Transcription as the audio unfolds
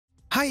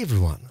Hi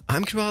everyone,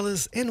 I'm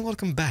Keralis and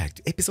welcome back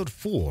to episode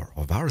 4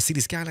 of our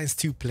City Skylines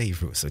 2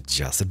 playthrough. So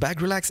just sit back,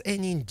 relax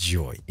and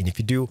enjoy. And if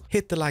you do,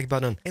 hit the like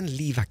button and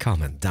leave a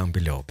comment down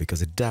below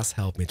because it does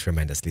help me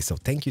tremendously. So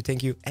thank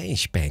you and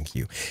spank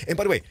you. And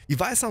by the way,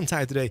 if I sound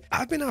tired today,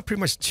 I've been up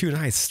pretty much 2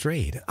 nights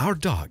straight. Our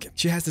dog,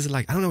 she has this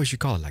I don't know what you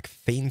call it,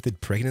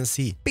 fainted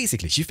pregnancy.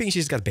 Basically, she thinks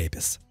she's got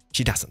babies.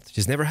 She doesn't.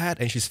 She's never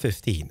had and she's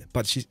 15.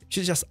 But she's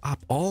just up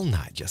all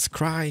night, just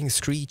crying,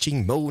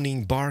 screeching,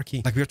 moaning,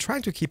 barking. We're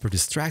trying to keep her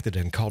distracted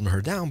and calm her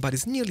down, but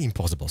it's nearly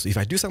impossible. So if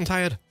I do sound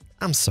tired,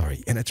 I'm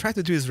sorry. And I tried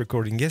to do this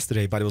recording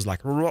yesterday, but it was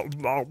like...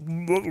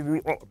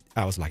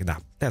 I was like, nah,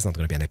 that's not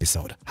going to be an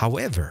episode.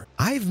 However,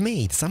 I've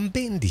made some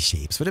bendy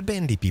shapes for the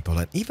bendy people.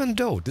 And even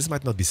though this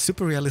might not be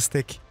super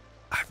realistic,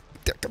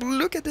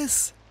 look at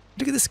this.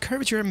 Look at this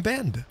curvature and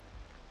bend.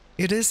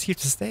 It is here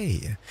to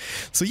stay.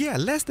 So yeah,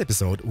 last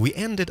episode we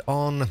ended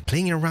on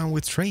playing around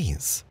with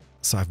trains.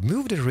 So I've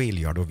moved the rail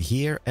yard over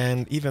here,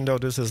 and even though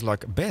this is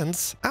like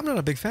bends, I'm not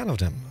a big fan of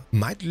them.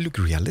 Might look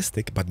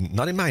realistic, but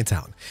not in my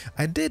town.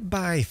 I did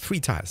buy 3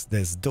 tiles.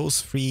 There's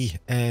those 3,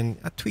 and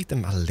I tweaked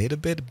them a little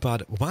bit,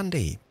 but one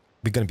day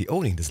we're gonna be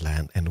owning this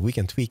land and we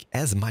can tweak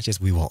as much as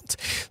we want.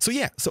 So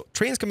yeah, so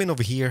trains come in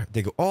over here,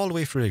 they go all the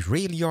way through the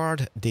rail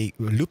yard, they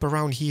loop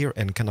around here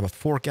and kind of a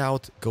fork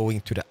out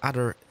going to the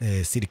other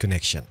city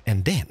connection.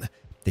 And then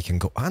they can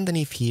go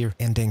underneath here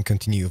and then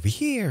continue over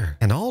here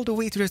and all the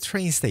way to the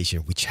train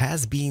station, which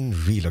has been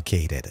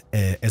relocated,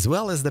 as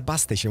well as the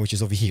bus station, which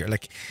is over here.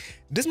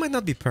 This might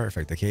not be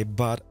perfect, okay,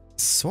 but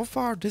so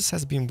far this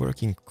has been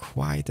working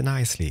quite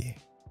nicely.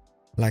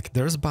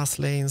 There's bus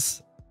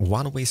lanes,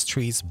 one-way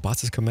streets,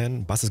 buses come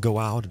in, buses go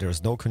out,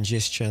 there's no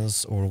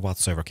congestions or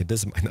whatsoever. Okay,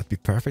 this might not be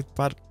perfect,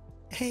 but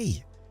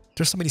hey,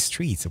 there's so many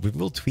streets, so we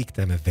will tweak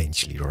them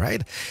eventually,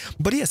 right?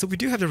 But yeah, so we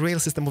do have the rail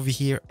system over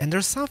here, and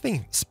there's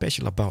something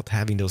special about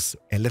having those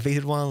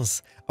elevated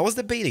ones. I was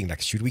debating,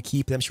 should we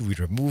keep them, should we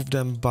remove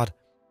them? But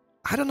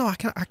I don't know,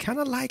 I kind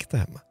of like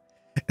them.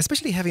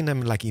 Especially having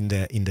them in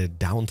the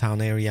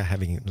downtown area,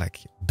 having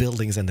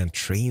buildings and then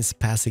trains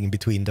passing in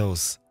between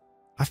those.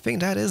 I think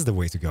that is the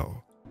way to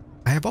go.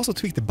 I have also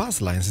tweaked the bus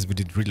lines as we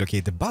did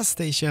relocate the bus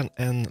station,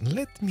 and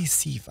let me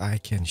see if I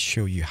can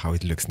show you how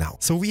it looks now.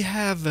 So we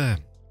have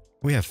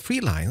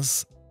 3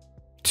 lines.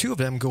 2 of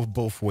them go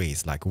both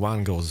ways.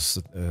 One goes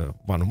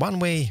one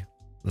way,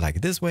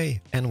 this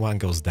way, and one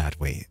goes that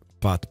way.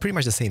 But pretty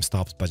much the same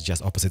stops, but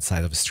just opposite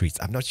side of the streets.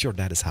 I'm not sure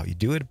that is how you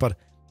do it, but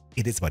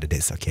it is what it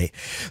is, okay?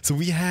 So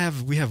we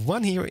have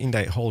one here in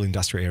the whole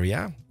industrial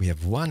area. We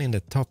have one in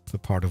the top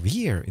part over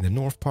here, in the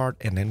north part,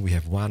 and then we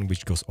have one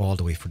which goes all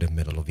the way through the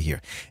middle over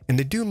here. And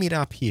they do meet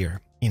up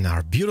here in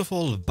our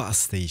beautiful bus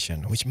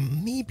station, which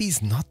maybe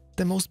is not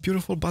the most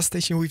beautiful bus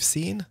station we've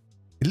seen.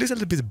 It looks a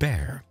little bit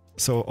bare.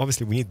 So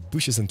obviously we need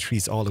bushes and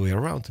trees all the way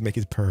around to make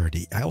it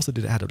pretty. I also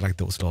did add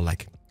those little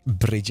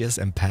bridges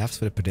and paths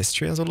for the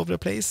pedestrians all over the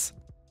place.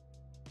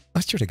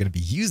 Not sure they're going to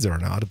be used or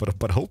not,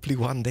 but hopefully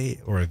one day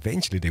or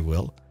eventually they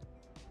will.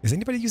 Is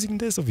anybody using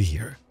this over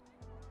here?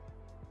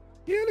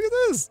 Yeah, look at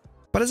this.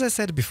 But as I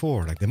said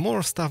before, the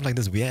more stuff like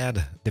this we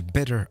add, the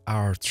better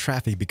our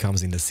traffic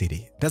becomes in the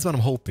city. That's what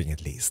I'm hoping,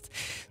 at least.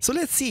 So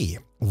let's see.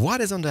 What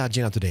is on the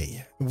agenda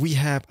today? We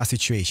have a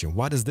situation.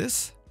 What is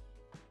this?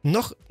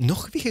 Noch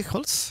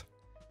vehicles?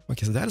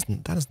 Okay, so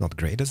that is not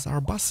great. That's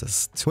our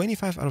buses.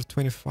 25 out of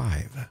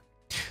 25.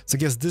 So I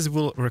guess this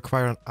will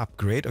require an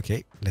upgrade.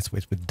 Okay, let's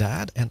wait with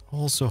that. And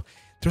also,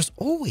 there's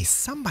always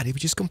somebody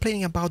which is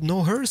complaining about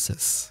no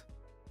hearses.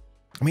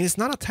 I mean, it's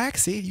not a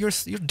taxi. You're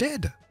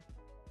dead.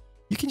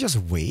 You can just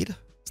wait.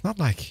 It's not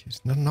like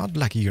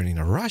you're in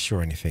a rush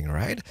or anything,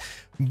 right?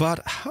 But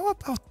how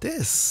about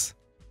this?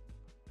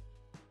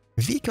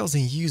 Vehicles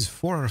in use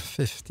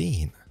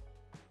 415.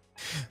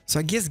 So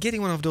I guess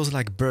getting one of those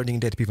burning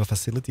dead people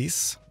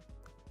facilities.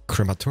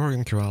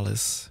 Crematorium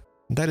Keralis.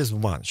 That is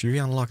one. Should we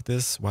unlock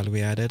this while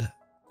we at it?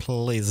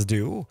 Please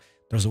do.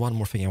 There's one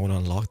more thing I want to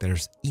unlock.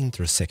 There's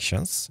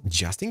intersections,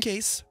 just in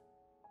case.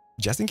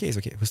 Just in case.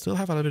 Okay, we still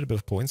have a little bit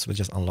of points, so we'll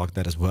just unlock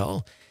that as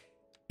well.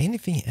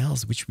 Anything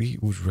else which we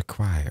would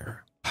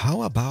require?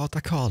 How about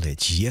a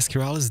college? Yes,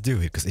 Keralis, do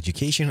it, because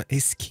education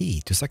is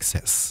key to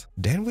success.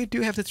 Then we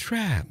do have the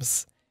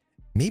trams.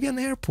 Maybe an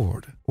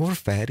airport or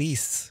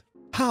ferries.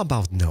 How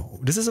about no?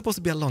 This is supposed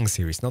to be a long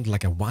series, not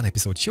like a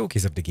 1-episode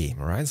showcase of the game,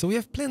 alright? So we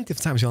have plenty of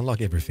time to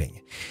unlock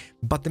everything.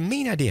 But the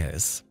main idea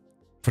is,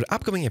 for the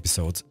upcoming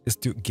episodes, is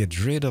to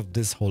get rid of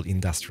this whole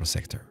industrial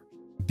sector.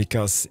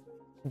 Because,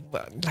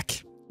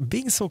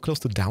 being so close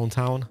to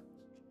downtown,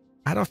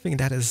 I don't think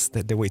that is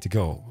the way to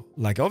go.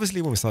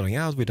 Obviously, when we're starting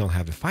out, we don't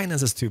have the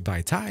finances to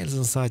buy tiles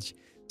and such.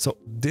 So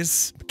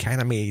this kind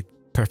of made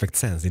perfect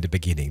sense in the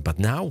beginning. But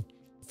now,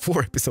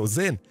 4 episodes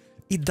in,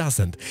 it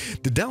doesn't.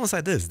 The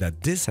downside is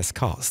that this has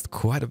caused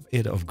quite a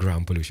bit of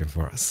ground pollution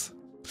for us.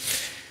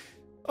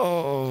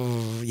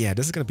 Oh, yeah,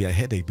 this is going to be a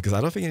headache because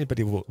I don't think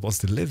anybody wants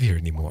to live here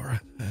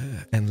anymore.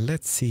 And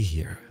let's see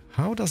here.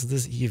 How does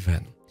this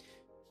even...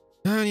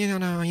 So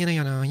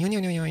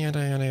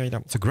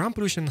ground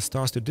pollution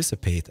starts to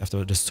dissipate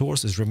after the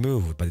source is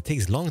removed, but it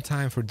takes a long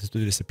time for it to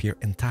disappear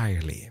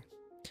entirely.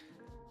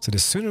 So the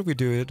sooner we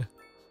do it,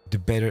 the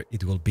better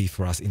it will be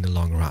for us in the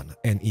long run.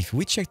 And if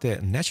we check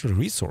the natural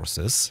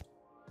resources,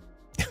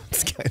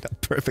 it's kind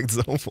of perfect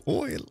zone for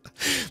oil.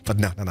 But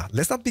no.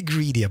 Let's not be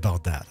greedy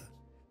about that.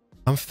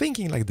 I'm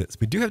thinking like this.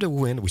 We do have the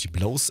wind, which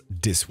blows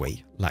this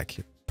way, like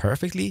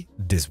perfectly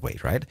this way,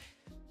 right?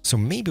 So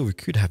maybe we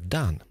could have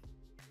done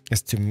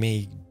is to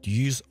make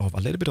use of a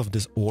little bit of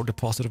this ore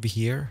deposit over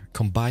here,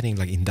 combining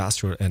like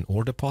industrial and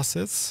ore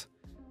deposits.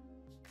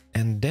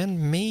 And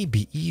then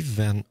maybe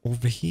even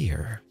over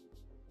here.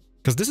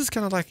 Because this is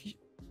kind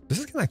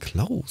of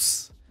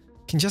close.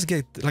 Can just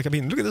get, like, I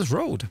mean, look at this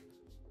road.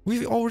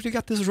 We've already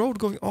got this road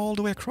going all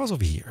the way across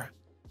over here.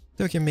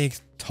 So we can make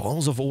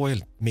tons of oil,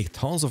 make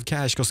tons of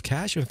cash, because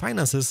cash and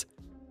finances,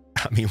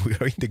 I mean, we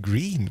are in the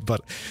green,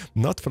 but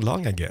not for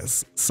long, I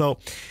guess. So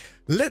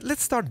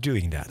let's start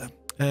doing that.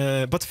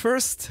 But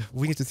first,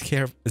 we need to take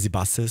care of the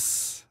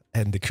buses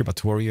and the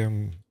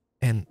crematorium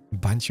and a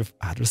bunch of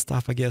other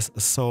stuff, I guess.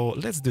 So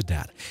let's do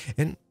that.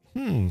 And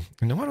you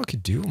know what we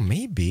could do?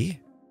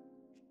 Maybe.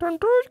 Don't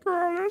do it,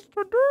 Keralis,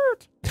 don't do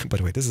it. By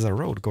the way, this is a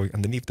road going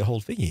underneath the whole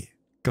thingy.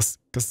 Because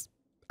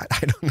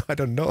I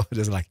don't know.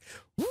 Just like,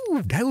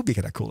 ooh, that would be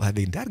kind of cool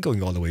having that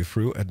going all the way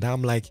through. And now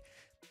I'm like,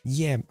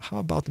 yeah, how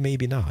about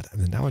maybe not?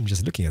 And now I'm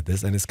just looking at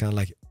this and it's kind of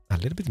like a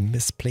little bit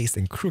misplaced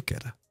and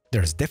crooked.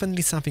 There's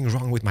definitely something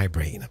wrong with my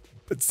brain.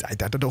 I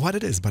don't know what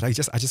it is, but I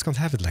just can't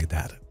have it like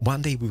that.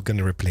 One day we're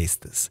gonna replace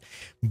this.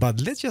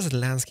 But let's just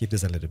landscape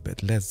this a little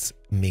bit. Let's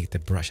make the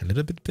brush a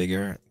little bit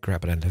bigger,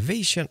 grab an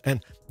elevation,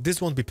 and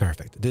this won't be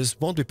perfect. This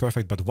won't be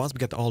perfect, but once we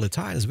get all the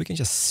tiles, we can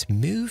just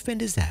smoothen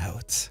this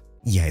out.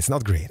 Yeah, it's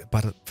not great,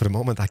 but for the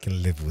moment I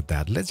can live with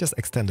that. Let's just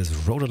extend this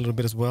road a little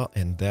bit as well,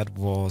 and that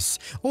was...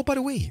 Oh, by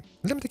the way,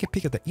 let me take a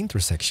peek at the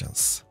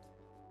intersections.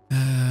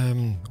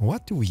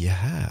 What do we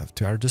have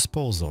to our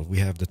disposal? We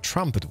have the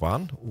trumpet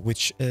one,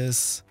 which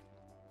is...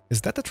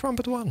 Is that the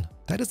trumpet one?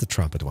 That is the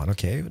trumpet one,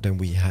 okay. Then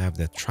we have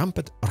the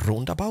trumpet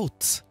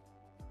roundabout.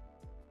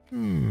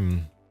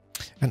 And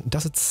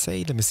does it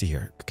say, let me see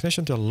here,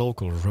 connection to a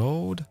local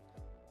road,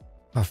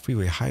 a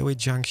freeway highway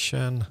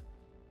junction,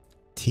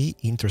 T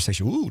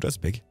intersection. Ooh, that's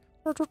big.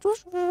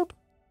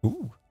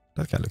 Ooh,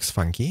 that guy looks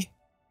funky.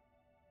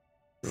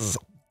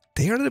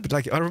 They are a little bit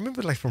like, I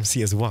remember like from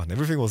CS1,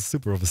 everything was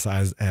super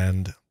oversized,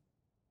 and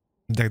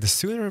like the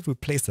sooner we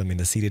place them in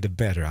the city, the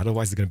better.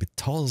 Otherwise, there's going to be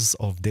tons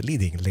of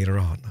deleting later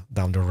on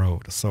down the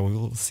road. So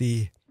we'll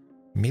see.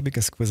 Maybe we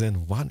can squeeze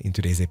in one in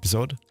today's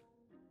episode.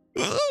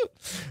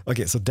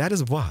 Okay, so that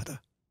is what?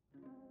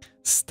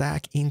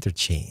 Stack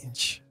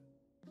interchange.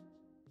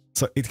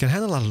 So it can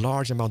handle a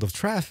large amount of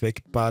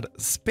traffic,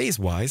 but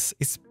space-wise,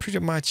 it's pretty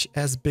much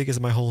as big as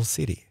my whole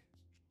city.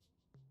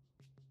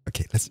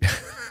 Okay, let's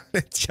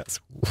just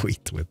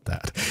wait with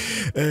that.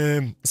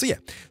 So yeah,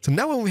 so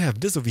now when we have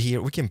this over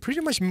here, we can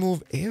pretty much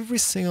move every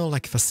single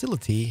like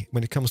facility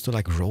when it comes to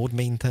like road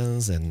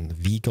maintenance and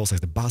vehicles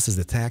like the buses,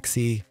 the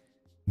taxi.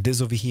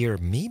 This over here,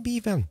 maybe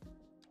even,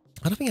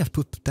 I don't think I've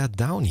put that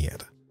down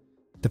yet.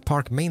 The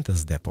park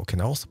maintenance depot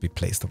can also be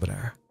placed over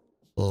there.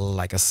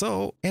 Like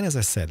so. And as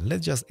I said,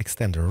 let's just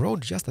extend the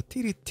road just a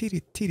teeny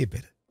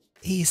bit.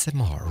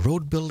 ASMR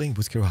road building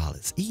with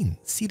Keralis in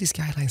City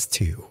Skylines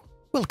 2.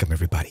 Welcome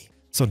everybody.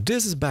 So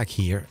this is back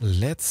here.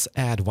 Let's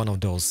add one of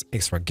those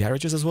extra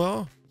garages as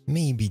well.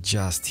 Maybe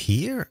just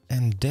here,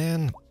 and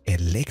then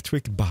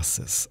electric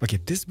buses. Okay,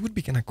 this would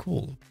be kind of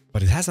cool,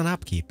 but it has an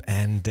upkeep,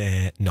 and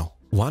no.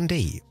 One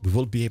day we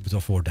will be able to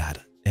afford that.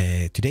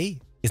 Today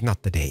is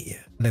not the day.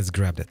 Let's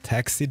grab the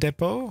taxi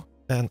depot.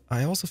 And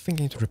I also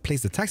thinking to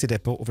replace the taxi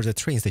depot over the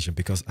train station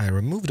because I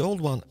removed the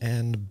old one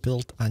and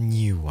built a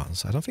new one.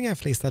 So I don't think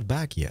I've placed that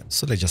back yet.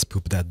 So let's just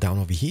put that down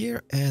over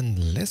here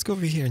and let's go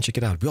over here and check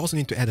it out. We also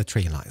need to add the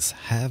train lines.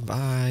 Have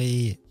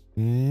I?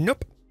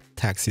 Nope.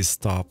 Taxi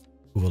stop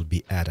will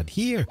be added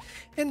here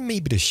and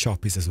maybe the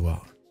shop is as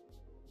well.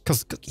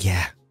 Because,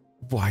 yeah,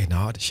 why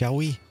not? Shall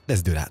we?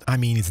 Let's do that. I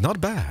mean, it's not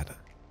bad.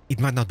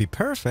 It might not be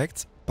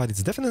perfect, but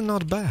it's definitely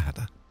not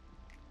bad.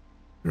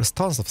 There's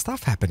tons of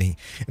stuff happening.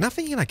 And I'm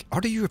thinking like,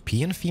 are the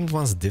European themed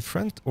ones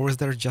different or is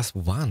there just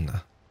one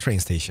train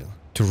station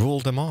to rule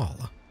them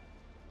all?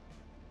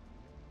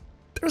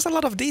 There's a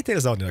lot of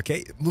details on it,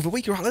 okay? Move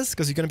away, Keralis,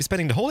 because you're going to be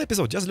spending the whole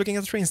episode just looking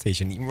at the train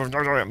station.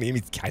 I mean,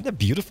 it's kind of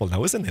beautiful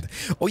now, isn't it?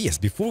 Oh yes,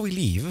 before we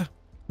leave,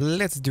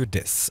 let's do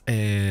this.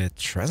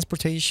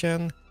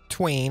 Transportation,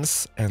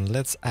 trains, and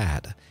let's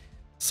add.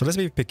 So let's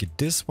maybe pick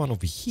this one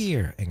over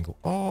here and go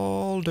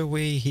all the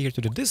way here to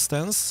the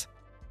distance.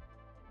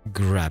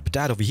 Grab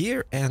that over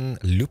here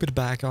and loop it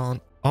back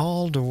on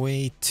all the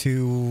way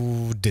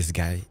to this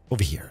guy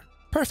over here.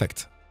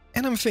 Perfect.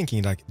 And I'm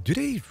thinking like, do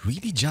they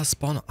really just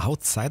spawn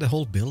outside the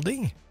whole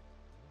building?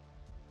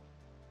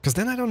 Because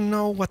then I don't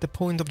know what the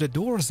point of the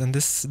doors and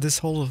this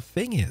whole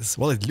thing is.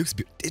 Well, it looks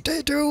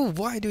they do.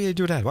 Why do they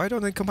do that? Why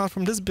don't they come out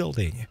from this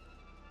building?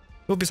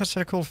 It would be such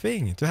a cool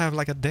thing to have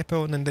like a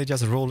depot and then they're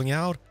just rolling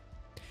out.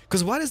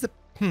 Because what is the...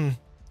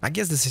 I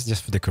guess this is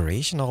just for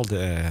decoration, all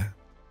the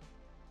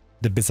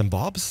bits and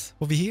bobs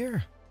over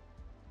here.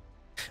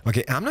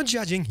 Okay, I'm not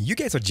judging. You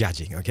guys are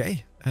judging,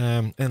 okay?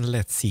 And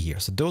let's see here.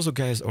 So those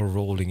guys are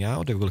rolling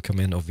out. They will come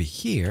in over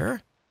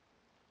here.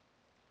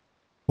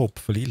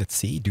 Hopefully, let's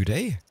see. Do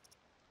they?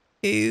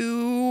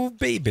 Oh,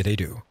 baby, they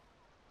do.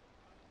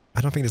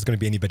 I don't think there's going to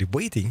be anybody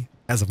waiting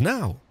as of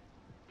now.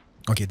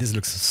 Okay, this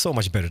looks so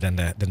much better than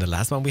the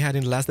last one we had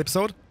in the last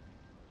episode.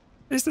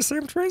 It's the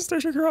same train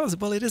station, girls.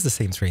 Well, it is the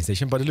same train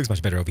station, but it looks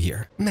much better over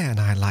here. Man,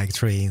 I like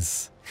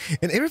trains.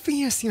 And everything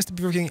here seems to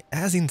be working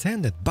as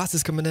intended.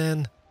 Buses coming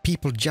in,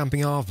 people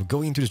jumping off,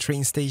 going to the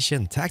train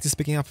station, taxis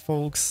picking up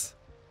folks.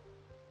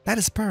 That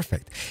is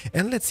perfect.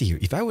 And let's see here.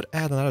 If I would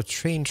add another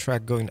train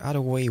track going the other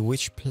way,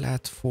 which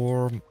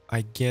platform?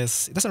 I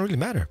guess it doesn't really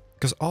matter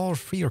because all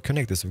three are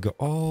connected. So we go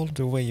all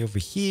the way over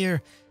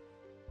here.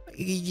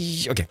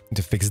 Okay,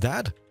 to fix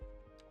that,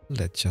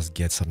 let's just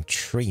get some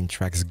train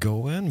tracks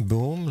going.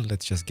 Boom.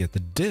 Let's just get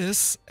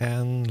this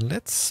and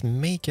let's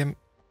make them.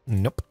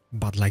 Nope.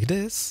 But like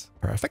this.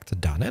 Perfect.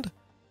 Done it.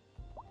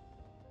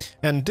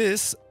 And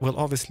this will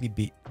obviously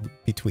be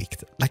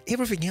tweaked like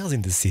everything else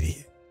in the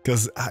city.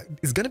 Because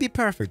it's going to be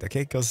perfect,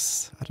 okay?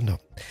 Because, I don't know.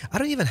 I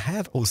don't even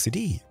have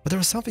OCD. But there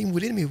was something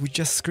within me which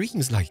just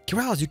screams like,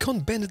 Keralis, you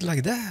can't bend it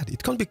like that.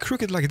 It can't be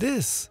crooked like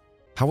this.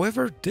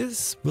 However,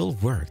 this will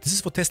work. This is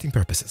for testing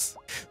purposes.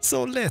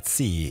 So let's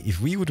see if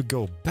we would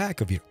go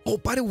back over here. Oh,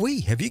 by the way,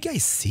 have you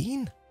guys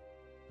seen?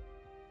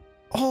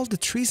 All the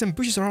trees and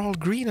bushes are all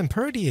green and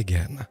pretty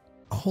again.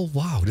 Oh,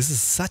 wow. This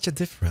is such a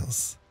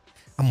difference.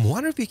 I'm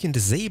wondering if we can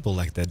disable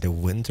like the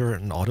winter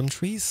and autumn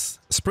trees.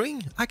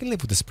 Spring, I can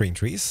live with the spring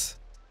trees.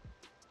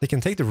 They can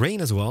take the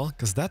rain as well,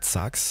 because that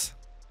sucks.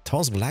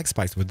 Tons of lag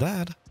spikes with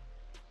that.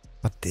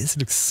 But this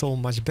looks so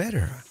much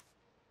better.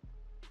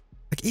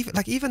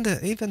 Even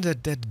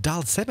the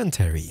dull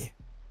cemetery.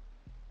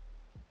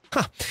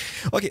 Huh.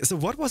 Okay, so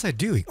what was I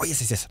doing? Oh,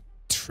 yes.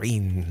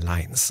 Train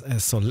lines.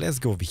 So let's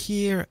go over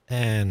here.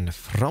 And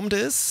from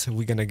this,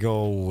 we're going to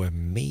go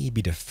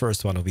maybe the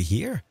first one over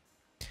here.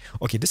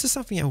 Okay, this is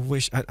something I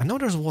wish... I know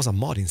there was a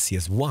mod in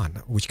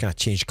CS1 which kind of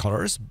changed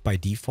colors by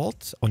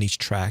default on each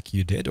track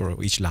you did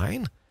or each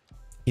line.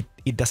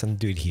 It doesn't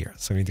do it here.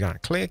 So you're going to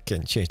click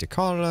and change the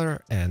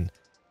color and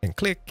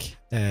click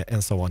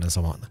and so on and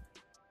so on.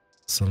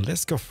 So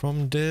let's go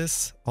from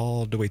this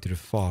all the way to the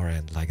far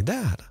end like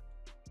that.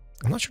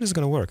 I'm not sure this is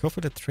going to work.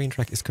 Hopefully the train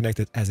track is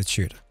connected as it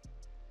should.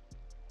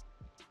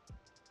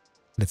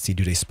 Let's see,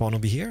 do they spawn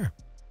over here?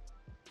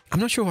 I'm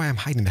not sure why I'm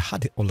hiding the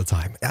HUD all the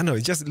time. I know,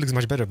 it just looks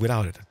much better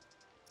without it.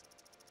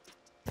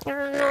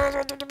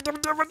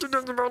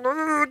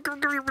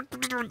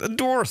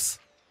 Doors!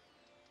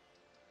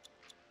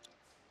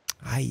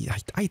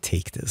 I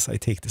take this,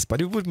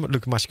 but it would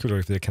look much cooler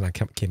if they kind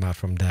of came out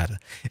from that.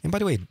 And by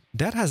the way,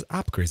 that has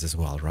upgrades as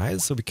well, right?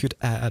 So we could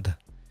add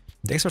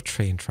the extra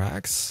train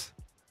tracks.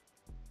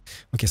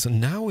 Okay, so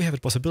now we have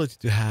the possibility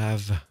to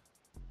have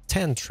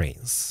 10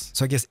 trains.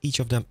 So I guess each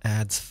of them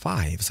adds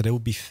 5, so there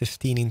would be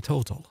 15 in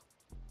total.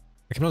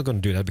 I'm not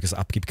going to do that because of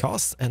upkeep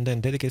costs, and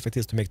then dedicate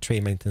facilities to make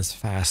train maintenance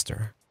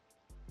faster.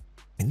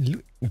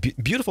 And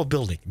beautiful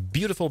building,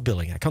 beautiful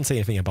building. I can't say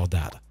anything about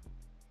that.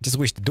 Just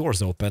wish the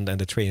doors opened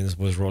and the trains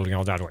was rolling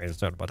out that way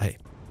instead, but hey,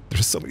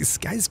 there's so many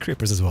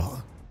skyscrapers as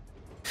well.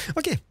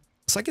 Okay,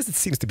 so I guess it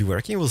seems to be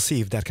working. We'll see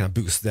if that can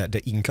boost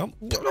the income.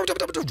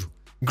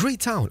 Great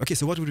town. Okay,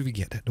 so what did we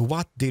get?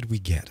 What did we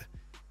get?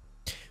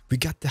 We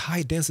got the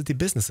high density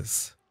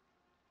businesses.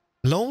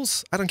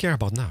 Loans, I don't care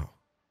about now.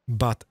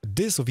 But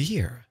this over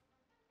here.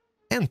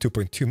 And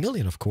 2.2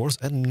 million, of course,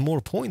 and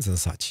more points and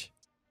such.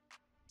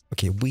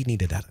 Okay, we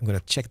needed that. I'm going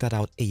to check that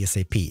out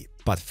ASAP.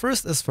 But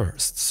first as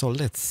first, so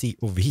let's see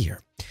over here.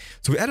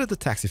 So we added the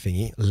taxi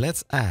thingy.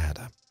 Let's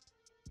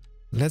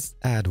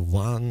add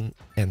 1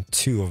 and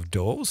 2 of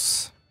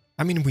those.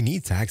 I mean, we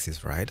need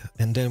taxis, right?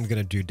 And then we're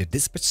going to do the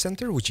dispatch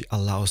center, which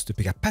allows to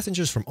pick up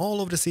passengers from all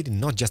over the city,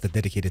 not just the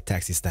dedicated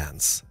taxi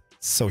stands.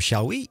 So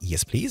shall we?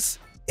 Yes, please.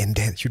 And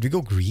then should we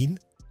go green?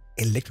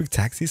 Electric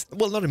taxis?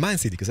 Well, not in my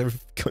city because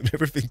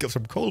everything comes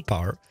from coal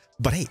power.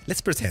 But hey,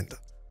 let's pretend.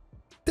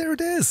 There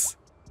it is.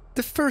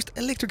 The first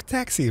electric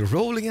taxi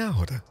rolling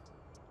out.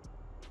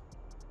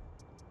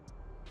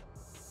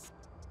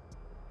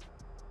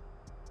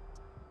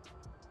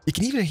 You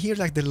can even hear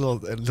like the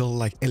little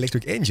like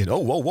electric engine. Oh,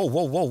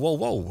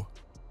 whoa.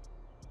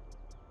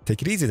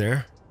 Take it easy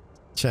there,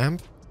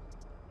 champ.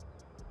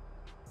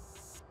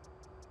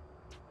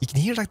 You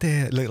can hear like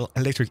the little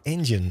electric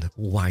engine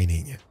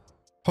whining.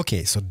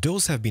 Okay, so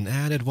those have been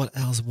added. What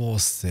else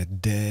was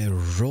it? The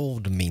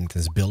road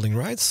maintenance building,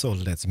 right? So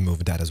let's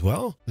move that as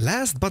well.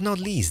 Last but not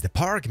least, the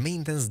park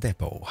maintenance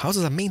depot.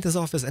 Houses a maintenance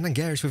office and a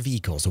garage for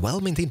vehicles.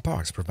 Well-maintained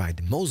parks provide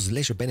the most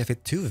leisure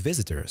benefit to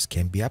visitors.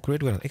 Can be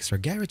upgraded with an extra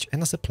garage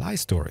and a supply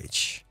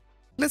storage.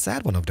 Let's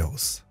add one of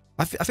those.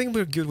 I think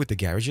we're good with the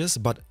garages,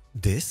 but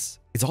this,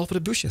 it's all for the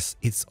bushes.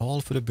 It's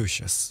all for the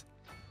bushes.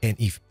 And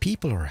if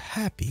people are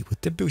happy with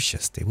the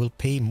bushes, they will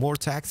pay more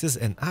taxes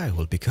and I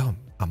will become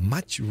a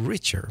much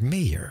richer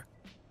mayor.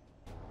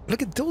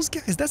 Look at those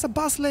guys, that's a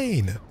bus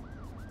lane.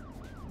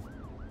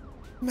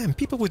 Man,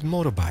 people with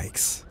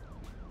motorbikes.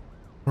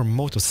 Or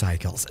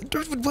motorcycles.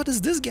 What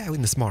is this guy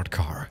in the smart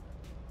car?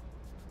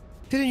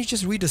 Didn't you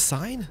just read the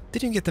sign?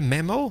 Didn't you get the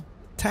memo?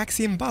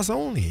 Taxi and bus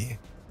only.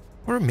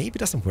 Or maybe it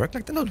doesn't work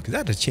like that. No, look at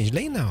that. It's changed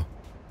lane now.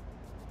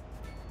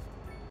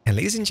 And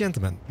ladies and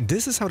gentlemen,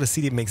 this is how the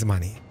city makes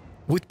money.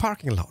 With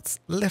parking lots,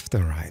 left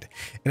and right.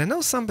 And I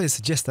know somebody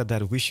suggested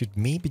that we should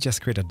maybe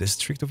just create a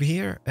district over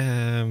here.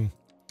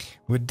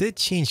 We did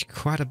change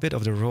quite a bit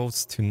of the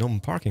roads to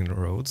non-parking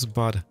roads,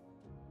 but...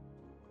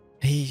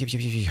 Hey,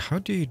 how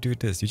do you do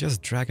this? You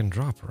just drag and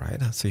drop, right?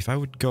 So if I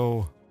would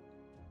go...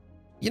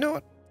 You know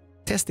what?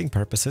 Testing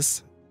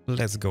purposes.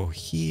 Let's go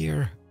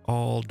here,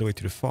 all the way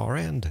to the far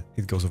end.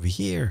 It goes over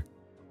here.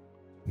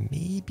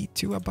 Maybe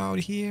to about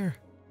here.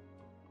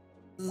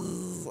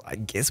 I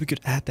guess we could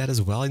add that as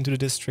well into the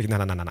district.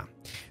 No.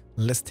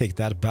 Let's take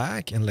that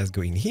back and let's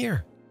go in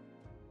here.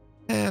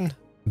 And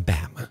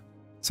bam.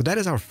 So that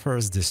is our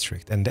first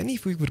district. And then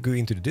if we would go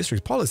into the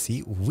district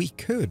policy, we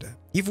could,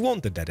 if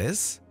wanted, that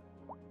is,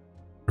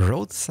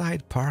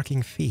 roadside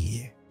parking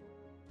fee.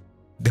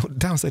 The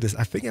downside is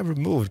I think I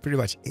removed pretty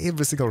much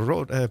every single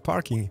road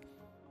parking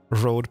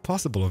road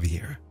possible over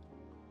here.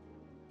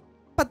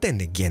 But then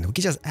again, we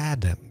can just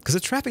add them because the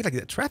traffic,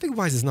 like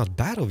traffic-wise, is not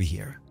bad over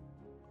here.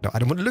 No, I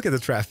don't want to look at the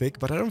traffic,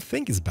 but I don't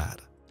think it's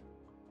bad.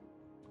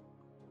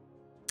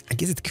 I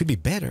guess it could be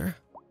better.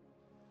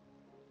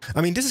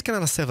 I mean, this is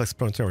kind of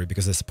self-explanatory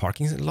because there's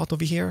parking a lot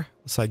over here.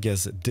 So I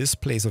guess this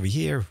place over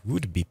here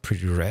would be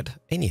pretty red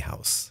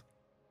anyhow.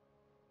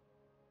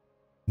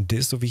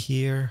 This over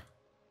here.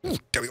 Ooh,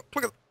 there we go.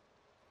 Look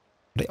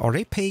at, are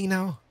they paying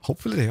now?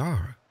 Hopefully they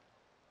are.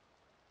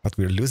 But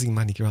we're losing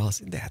money,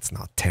 girls. That's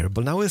not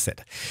terrible now, is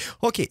it?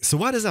 Okay, so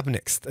what is up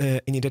next?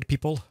 Any dead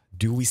people?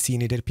 Do we see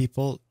any dead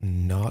people?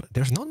 Not.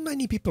 There's not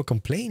many people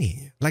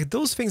complaining. Like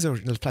those things are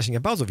flashing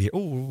about over here.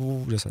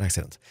 Oh, there's an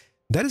accident.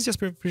 That is just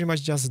pretty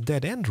much just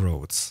dead end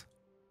roads.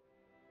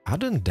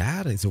 Other than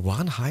that, it's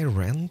one high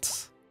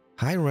rent,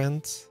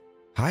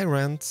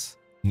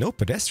 no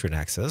pedestrian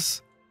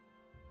access.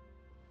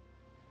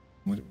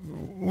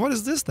 What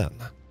is this then?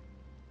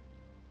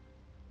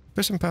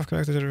 Person path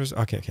connected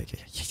to... Okay.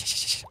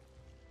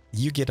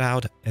 You get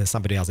out and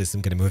somebody else is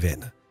going to move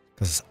in.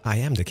 Because I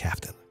am the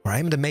captain. Or I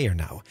am the mayor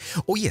now.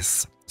 Oh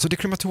yes. So the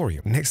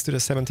crematorium next to the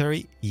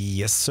cemetery.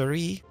 Yes,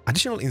 sirree.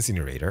 Additional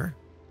incinerator.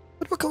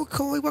 But why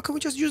can't we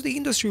just use the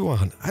industry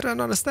one? I don't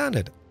understand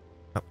it.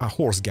 A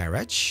horse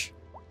garage.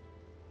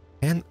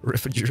 And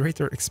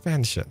refrigerator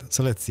expansion.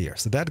 So let's see here.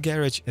 So that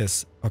garage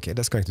is... Okay,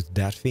 that's connected to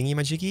that thingy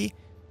majiggy.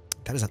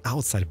 That is an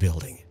outside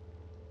building.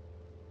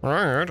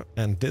 Right.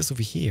 And this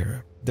over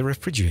here, the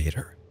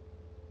refrigerator.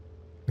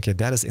 Okay,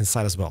 that is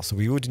inside as well. So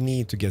we would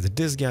need to get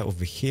this guy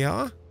over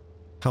here.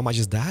 How much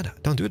is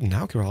that? Don't do it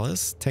now,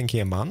 Keralis.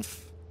 10k a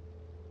month.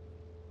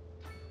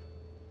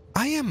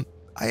 I am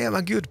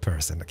a good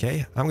person,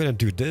 okay? I'm gonna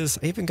do this.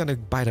 I'm even gonna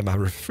buy them a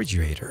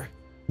refrigerator.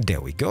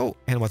 There we go.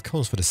 And what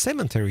comes for the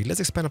cemetery, let's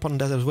expand upon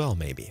that as well,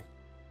 maybe.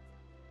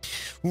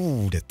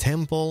 Ooh, the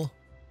temple,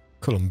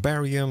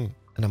 columbarium,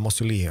 and a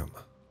mausoleum.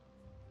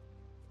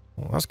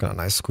 Oh, that's got a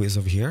nice squeeze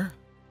over here.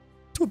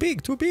 Too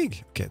big.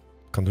 Okay,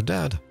 can't do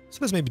that. So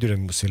let's maybe do the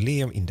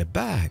mausoleum in the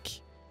back.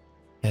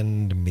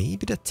 And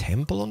maybe the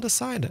temple on the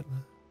side.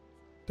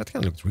 That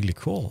kind of looks really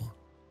cool.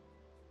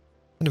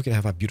 And we can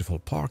have a beautiful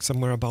park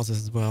somewhere about this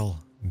as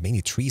well.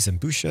 Many trees and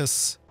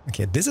bushes.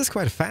 Okay, this is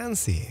quite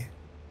fancy.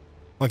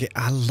 Okay,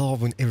 I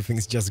love when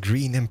everything's just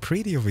green and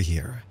pretty over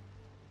here.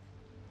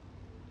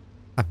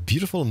 A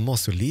beautiful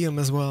mausoleum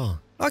as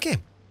well. Okay,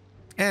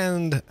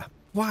 and...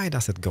 why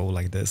does it go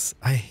like this?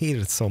 I hate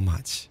it so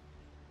much.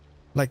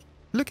 Like,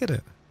 look at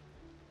it.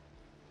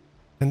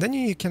 And then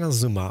you kind of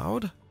zoom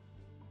out.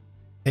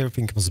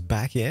 Everything comes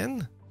back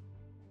in.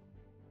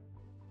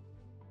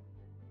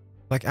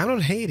 Like, I'm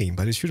not hating,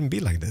 but it shouldn't be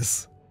like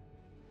this.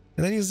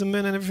 And then you zoom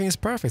in and everything is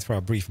perfect for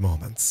a brief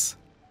moments.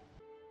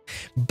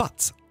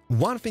 But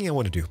one thing I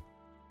want to do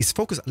is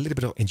focus a little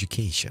bit on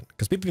education.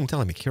 Because people have been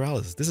telling me,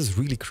 Keralis, this is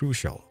really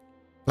crucial.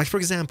 Like, for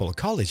example,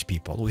 college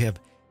people, we have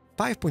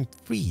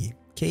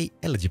 5.3k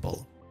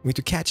eligible. We need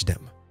to catch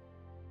them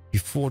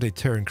before they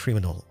turn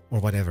criminal or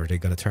whatever they're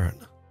gonna turn.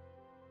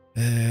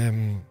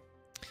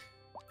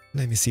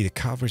 Let me see the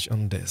coverage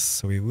on this.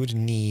 So we would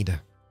need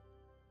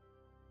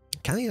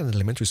kind of an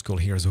elementary school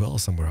here as well,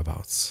 somewhere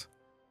abouts.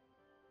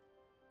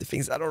 The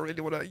things I don't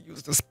really want to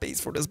use the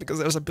space for this because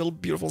there's a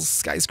beautiful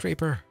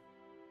skyscraper.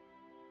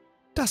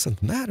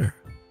 Doesn't matter.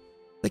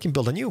 They can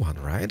build a new one,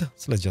 right?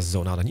 So let's just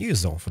zone out a new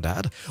zone for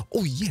that.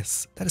 Oh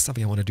yes, that is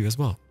something I want to do as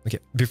well. Okay,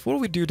 before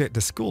we do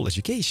the school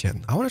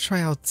education, I want to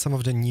try out some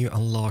of the new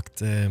unlocked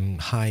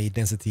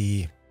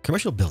high-density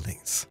commercial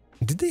buildings.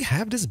 Did they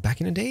have this back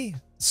in the day?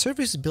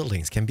 Service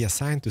buildings can be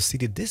assigned to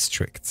city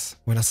districts.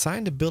 When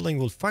assigned, the building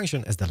will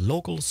function as the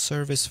local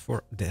service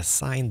for the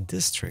assigned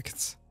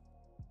districts.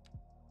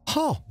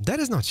 Oh, that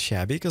is not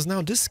shabby, because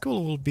now this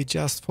school will be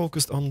just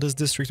focused on this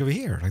district over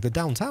here, like the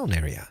downtown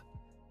area.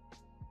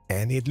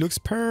 And it looks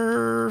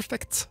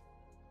perfect.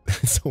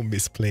 So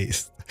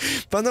misplaced.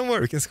 But don't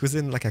worry, we can squeeze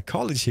in like a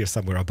college here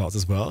somewhere about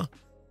as well.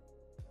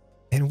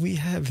 And we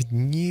have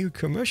new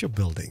commercial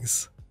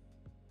buildings.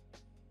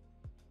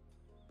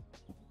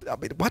 I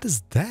mean, what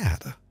is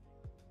that?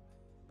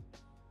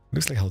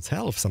 Looks like a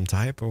hotel of some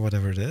type or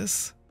whatever it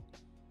is.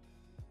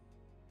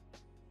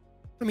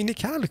 I mean, they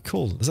kind of look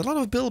cool. There's a lot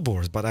of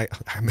billboards, but I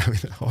mean,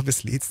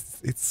 obviously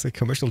it's a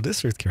commercial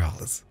district,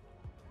 Keralis.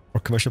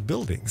 Or commercial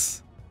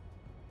buildings.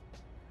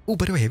 Oh,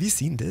 by the way, have you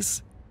seen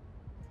this?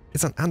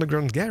 It's an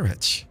underground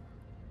garage.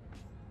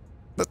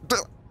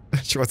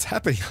 Not sure what's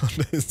happening on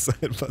the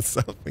inside, but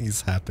something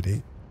is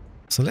happening.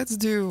 So let's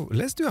do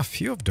a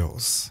few of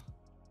those.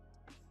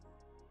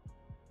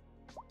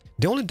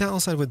 The only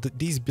downside with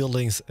these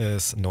buildings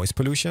is noise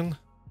pollution.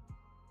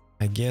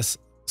 I guess,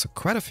 so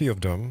quite a few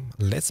of them.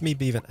 Let's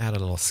maybe even add a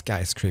little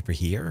skyscraper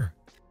here.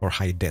 Or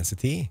high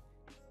density.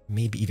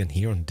 Maybe even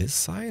here on this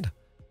side.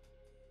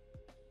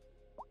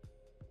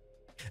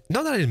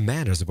 Not that it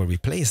matters where we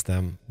place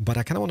them, but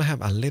I kind of want to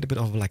have a little bit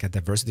of like a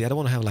diversity. I don't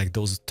want to have like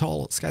those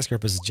tall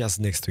skyscrapers just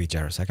next to each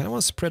other. So I kind of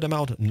want to spread them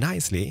out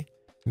nicely.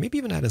 Maybe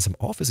even add in some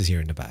offices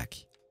here in the back.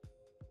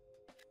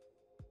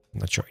 I'm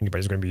not sure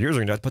anybody's going to be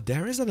using that, but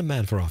there is a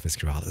demand for office,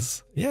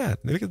 Keralis. Yeah,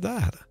 look at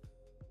that.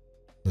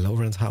 Low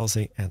rent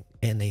housing and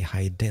NA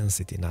high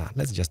density. Nah,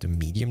 let's just do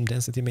medium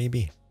density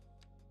maybe.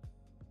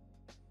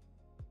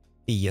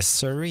 Yes,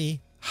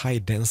 sirree. High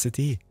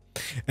density.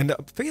 And the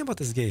thing about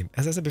this game,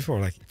 as I said before,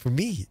 like for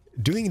me,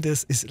 doing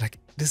this is like,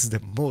 this is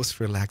the most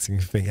relaxing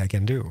thing I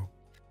can do.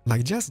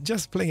 Like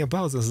just playing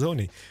about the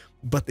zoning.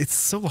 But it's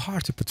so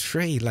hard to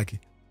portray like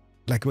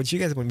what you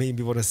guys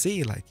maybe want to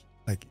see. Like,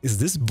 is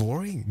this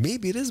boring?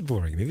 Maybe it is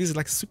boring. Maybe it's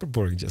like super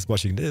boring just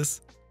watching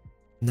this.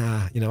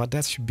 Nah, you know what?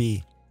 That should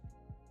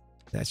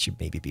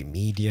maybe be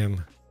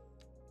medium.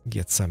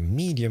 Get some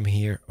medium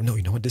here. Oh, no,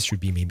 you know what? This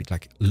should be maybe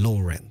like low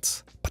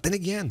rent. But then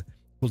again,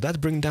 will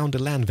that bring down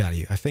the land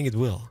value? I think it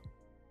will.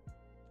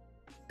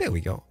 There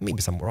we go.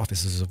 Maybe some more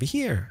offices over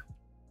here.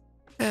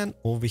 And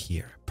over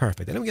here.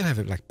 Perfect. And then we're gonna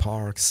have like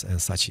parks and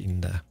such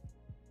in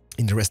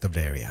the rest of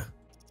the area.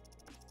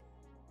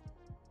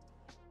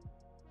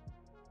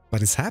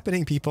 But it's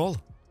happening, people.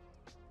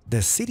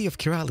 The city of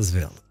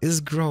Keralisville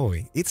is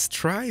growing. It's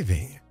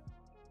thriving.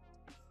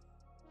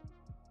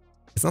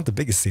 It's not the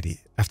biggest city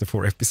after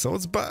 4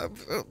 episodes, but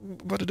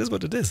it is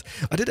what it is.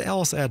 I did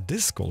also add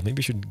this school. Maybe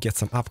we should get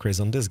some upgrades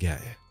on this guy.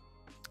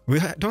 We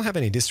don't have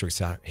any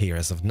districts here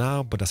as of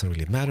now, but doesn't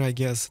really matter, I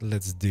guess.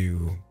 Let's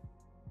do...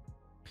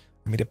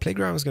 I mean, the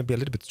playground is going to be a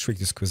little bit tricky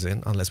to squeeze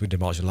in unless we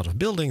demolish a lot of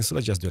buildings. So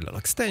let's just do a little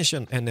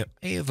extension and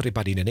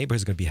everybody in the neighborhood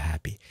is going to be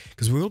happy.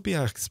 Because we will be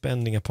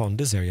expanding upon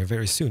this area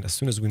very soon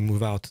as we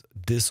move out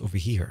this over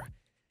here.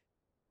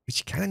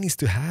 Which kind of needs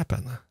to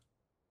happen.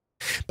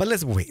 But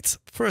let's wait.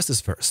 First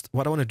is first.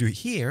 What I want to do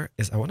here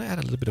is I want to add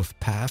a little bit of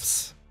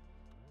paths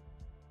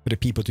for the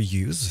people to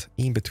use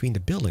in between the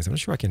buildings. I'm not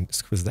sure I can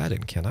squeeze that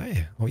in, can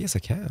I? Oh, yes, I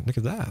can. Look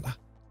at that.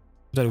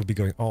 That would be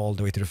going all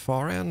the way to the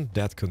far end.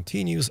 That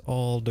continues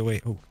all the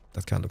way. Oh,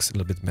 that kind of looks a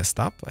little bit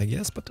messed up, I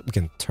guess. But we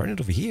can turn it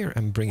over here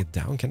and bring it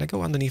down. Can I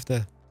go underneath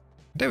the...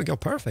 There we go.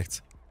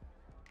 Perfect.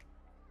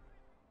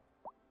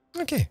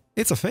 Okay.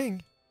 It's a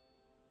thing.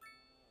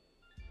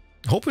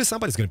 Hopefully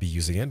somebody's going to be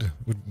using it.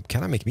 Would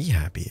kind of make me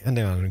happy. And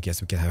then I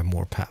guess we can have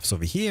more paths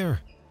over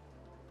here.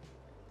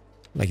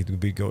 Like it would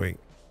be going...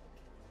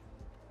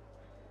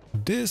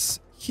 this,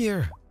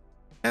 here.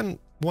 And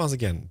once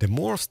again, the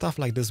more stuff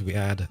like this we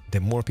add, the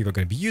more people are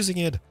going to be using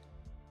it.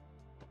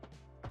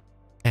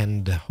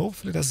 And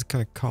hopefully that's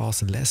going to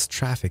cause less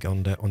traffic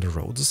on the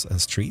roads and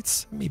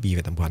streets. Maybe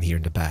even one here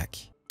in the back.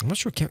 I'm not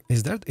sure.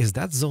 Is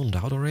that zoned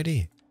out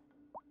already?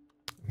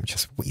 I'm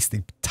just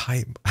wasting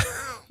time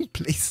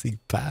placing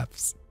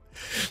paths.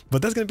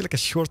 But that's going to be like a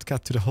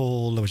shortcut to the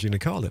whole, what you going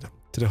to call it?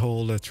 To the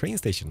whole train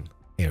station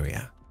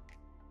area.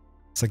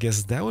 So I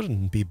guess that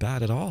wouldn't be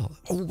bad at all.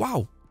 Oh,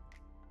 wow.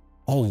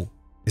 Oh,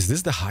 is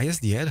this the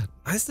highest yet?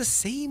 It's the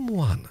same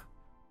one.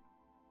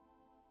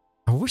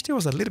 I wish there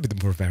was a little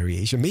bit more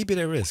variation. Maybe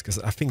there is, because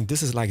I think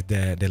this is like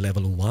the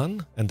level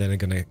 1, and then it's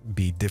gonna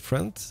be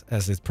different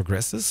as it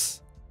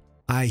progresses.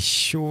 I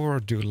sure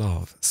do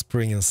love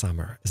spring and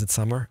summer. Is it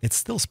summer? It's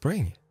still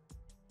spring.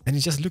 And it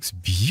just looks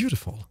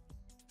beautiful.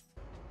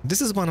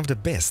 This is one of the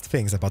best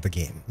things about the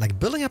game. Like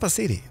building up a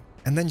city,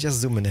 and then just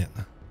zooming in.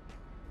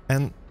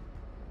 And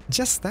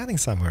just standing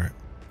somewhere,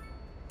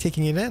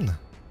 taking it in.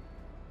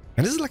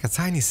 And this is like a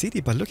tiny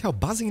city, but look how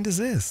buzzing this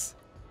is.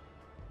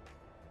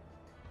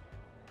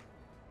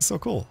 So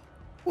cool.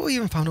 We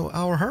even found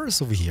our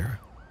hearse over here.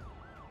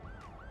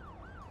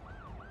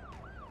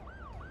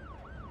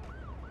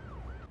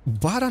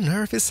 What on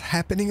earth is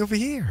happening over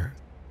here?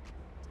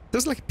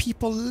 There's like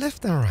people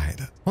left and right,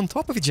 on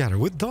top of each other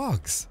with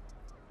dogs.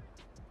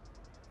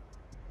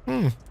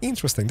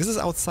 Interesting. This is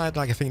outside,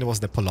 like I think it was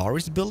the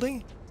Polaris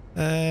building.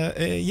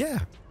 Yeah.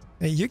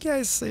 You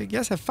guys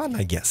have fun,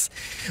 I guess.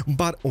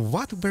 But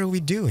what were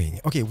we doing?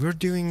 Okay, we're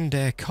doing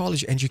the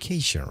college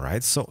education,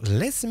 right? So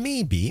let's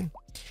maybe...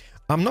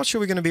 I'm not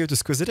sure we're going to be able to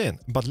squeeze it in,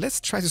 but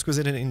let's try to squeeze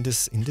it in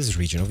this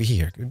region over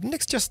here.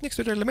 Just next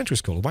to the elementary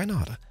school. Why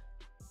not?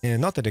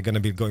 And not that they're going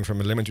to be going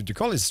from elementary to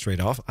college straight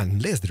off,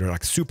 unless they're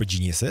like super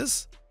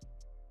geniuses.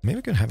 Maybe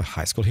we can have a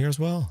high school here as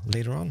well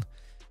later on.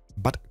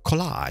 But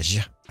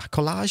collage.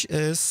 Collage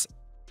is...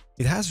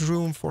 It has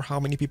room for how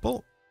many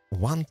people?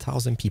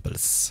 1,000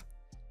 peoples.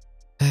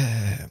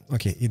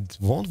 Okay, it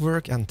won't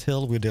work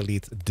until we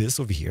delete this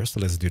over here. So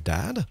let's do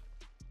that.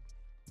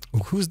 Oh,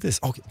 who's this?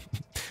 Okay,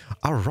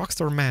 our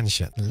Rockstar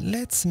Mansion.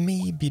 Let's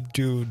maybe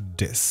do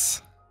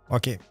this.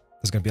 Okay,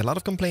 there's going to be a lot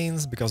of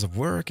complaints because of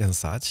work and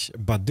such,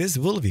 but this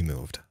will be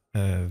moved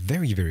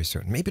very, very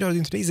soon. Maybe not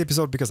in today's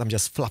episode because I'm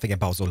just fluffing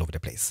about all over the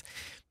place.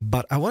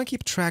 But I want to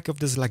keep track of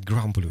this like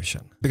ground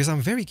pollution because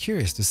I'm very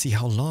curious to see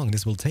how long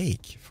this will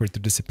take for it to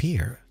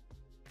disappear.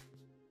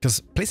 Because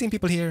placing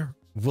people here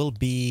will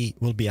be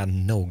a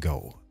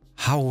no-go.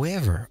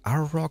 However,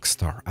 our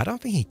Rockstar, I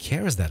don't think he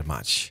cares that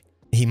much.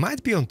 He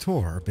might be on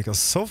tour because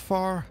so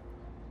far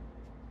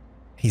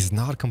he's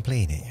not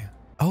complaining.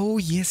 Oh,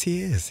 yes,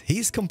 he is.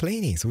 He's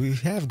complaining. So we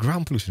have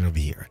ground pollution over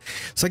here.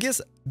 So I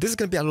guess this is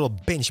going to be a little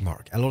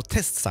benchmark, a little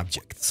test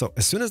subject. So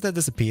as soon as that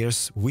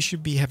disappears, we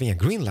should be having a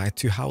green light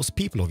to house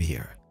people over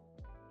here.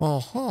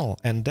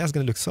 And that's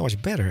going to look so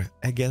much better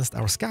against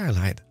our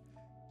skyline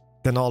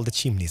than all the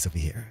chimneys over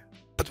here.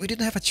 But we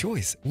didn't have a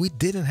choice. We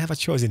didn't have a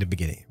choice in the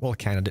beginning. Well,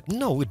 kind of did.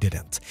 No, we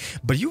didn't.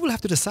 But you will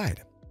have to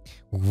decide.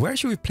 Where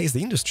should we place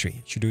the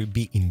industry? Should we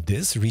be in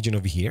this region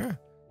over here?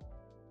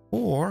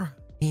 Or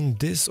in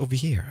this over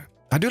here?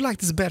 I do like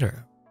this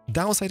better.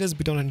 Downside is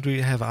we don't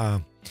really have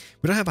a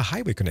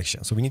highway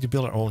connection, so we need to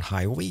build our own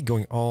highway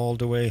going all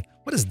the way.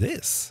 What is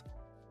this?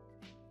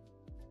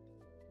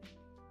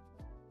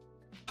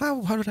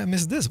 How did I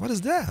miss this? What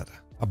is that?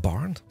 A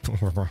barn?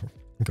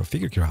 Go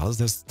figure, Keralis.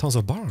 There's tons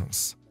of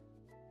barns.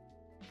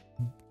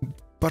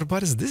 But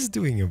what is this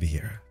doing over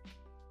here?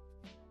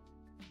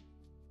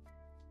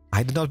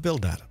 I did not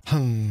build that.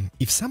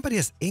 If somebody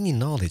has any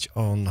knowledge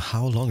on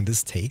how long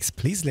this takes,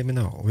 please let me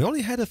know. We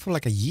only had it for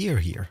like a year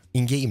here,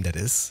 in-game that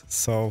is.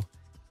 So,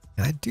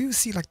 and I do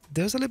see like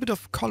there's a little bit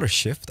of color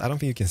shift. I don't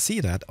think you can see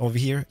that. Over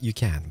here you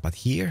can, but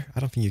here I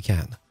don't think you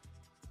can.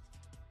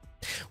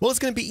 Well, it's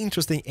going to be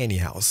interesting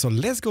anyhow. So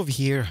let's go over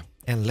here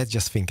and let's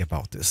just think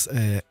about this.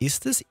 Is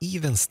this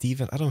even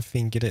Steven? I don't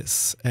think it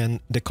is. And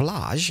the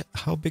collage,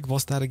 how big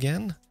was that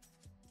again?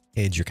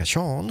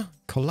 Education,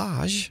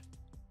 collage.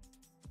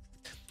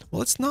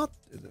 Well, it's not,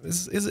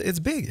 it's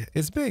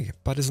big,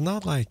 but it's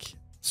not like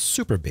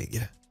super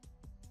big.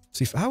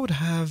 So if I would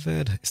have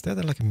it, is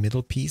that like a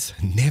middle piece?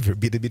 Never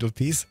be the middle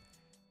piece.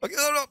 Okay,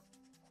 no.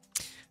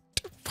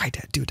 Why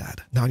did I do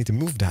that? Now I need to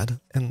move that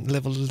and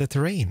level the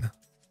terrain.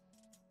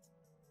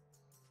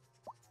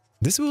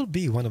 This will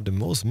be one of the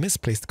most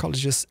misplaced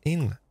colleges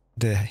in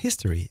the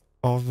history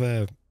of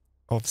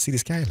City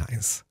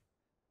Skylines.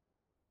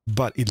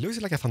 But it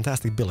looks like a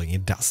fantastic building.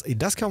 It does. It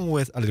does come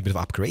with a little bit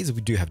of upgrades.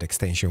 We do have the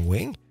extension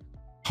wing.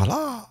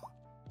 Hello!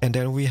 And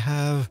then we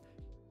have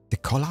the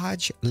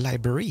collage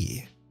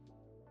library.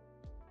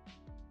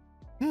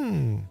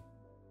 Can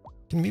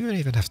we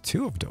even have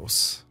two of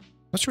those?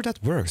 Not sure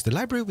that works. The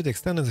library with the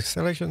extended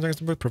selection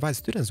provides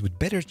students with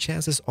better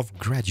chances of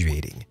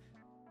graduating.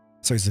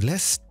 So it's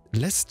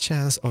less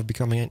chance of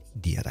becoming an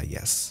idiot, I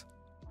guess.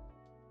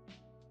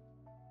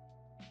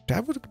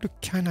 That would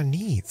look kind of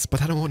neat,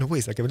 but I don't want to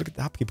waste. Like, I look at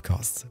the upkeep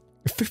costs.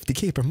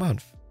 50k per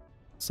month.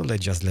 So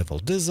let's just level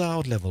this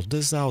out.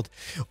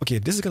 Okay,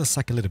 this is going to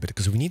suck a little bit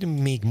because we need to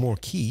make more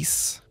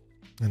keys.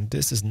 And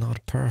this is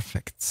not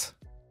perfect.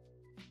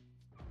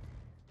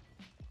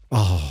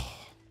 Oh.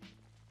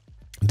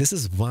 This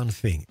is one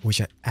thing which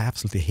I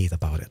absolutely hate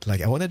about it.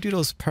 Like, I want to do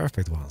those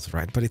perfect ones,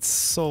 right? But it's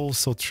so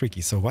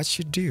tricky. So what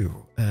you do,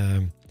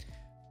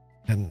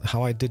 and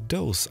how I did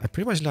those, I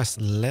pretty much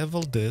just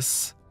leveled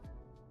this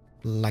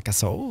like a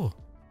so.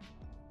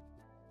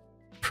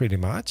 Pretty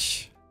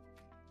much.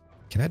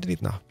 Can I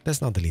delete? No,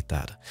 let's not delete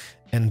that.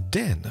 And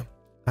then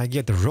I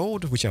get the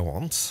road which I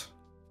want.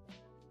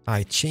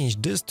 I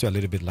change this to a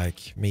little bit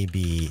like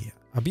maybe,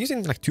 I'll be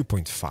using like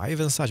 2.5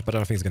 and such, but I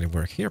don't think it's going to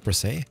work here per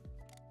se.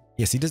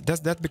 Yeah, see,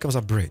 that becomes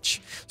a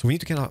bridge. So we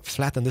need to kind of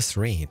flatten this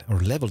terrain or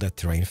level that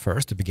terrain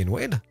first to begin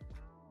with.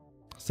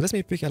 So let's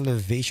maybe pick an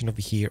elevation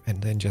over here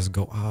and then just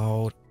go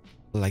out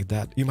like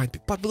that. You might be,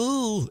 but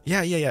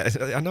yeah.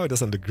 I know it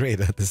doesn't look great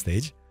at this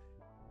stage,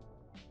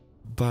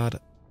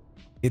 but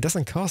it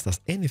doesn't cost us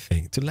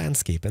anything to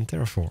landscape and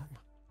terraform.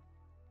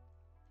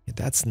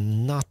 That's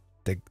not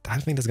the, I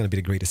think that's going to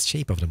be the greatest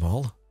shape of them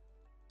all.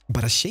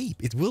 But a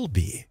shape, it will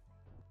be.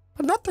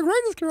 But not the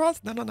greatest,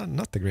 Keralis. No,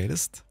 not the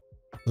greatest.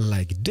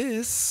 Like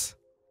this.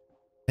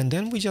 And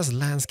then we just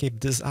landscape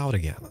this out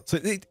again. So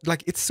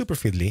it's super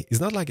fiddly. It's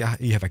not like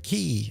you have a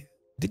key.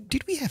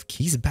 Did we have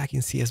keys back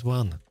in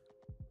CS1?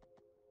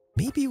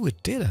 Maybe we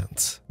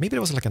didn't. Maybe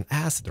there was like an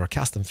asset or a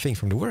custom thing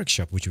from the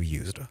workshop which we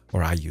used.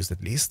 Or I used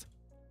at least.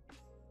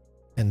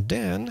 And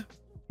then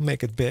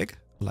make it big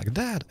like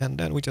that. And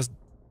then we just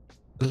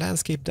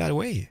landscape that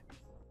way.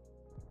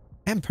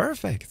 And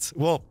perfect.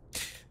 Well,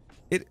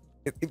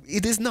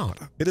 it is not.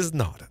 It is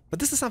not. But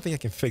this is something I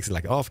can fix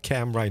like off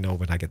camera, you know,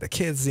 when I get the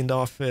kids in the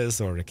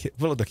office or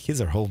the kids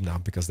are home now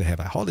because they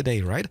have a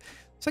holiday, right?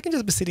 So I can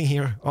just be sitting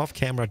here off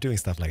camera doing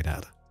stuff like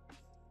that.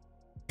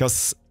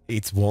 Because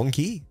It's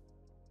wonky,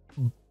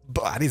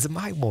 but it's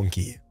my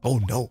wonky. Oh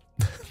no,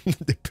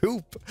 the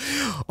poop,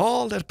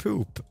 all that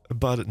poop.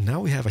 But now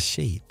we have a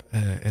shape,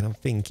 and I'm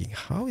thinking,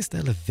 how is the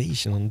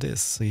elevation on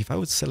this? So if I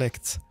would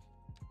select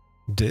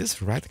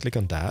this, right click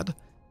on that,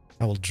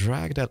 I will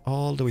drag that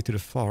all the way to the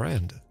far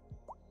end.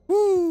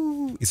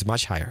 Woo! It's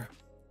much higher.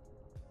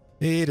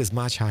 It is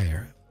much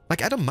higher.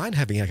 Like, I don't mind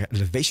having like an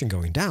elevation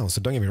going down, so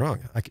don't get me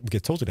wrong. We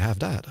could totally have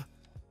that.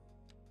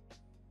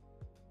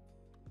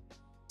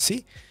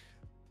 See?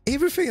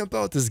 Everything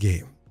about this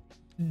game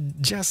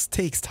just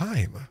takes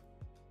time.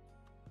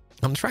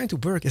 I'm trying to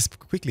work as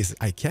quickly as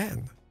I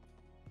can.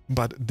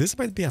 But this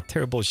might be a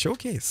terrible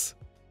showcase.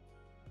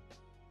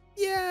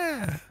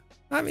 Yeah.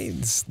 I mean,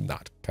 it's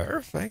not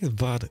perfect,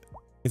 but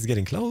it's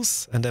getting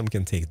close. And then we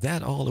can take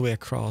that all the way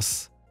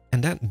across.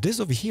 And then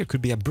this over here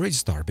could be a bridge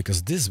star,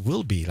 because this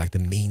will be like the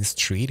main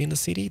street in the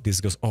city.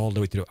 This goes all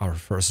the way to our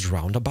first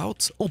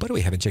roundabout. Oh, by the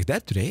way, I haven't checked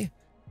that today.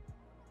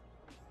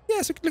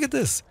 Yeah, so look at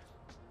this.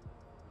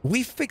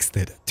 We fixed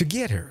it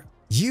together.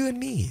 You and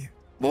me.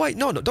 Wait,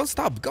 no, don't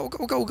stop. Go,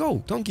 go, go,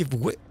 go. Don't give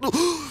way.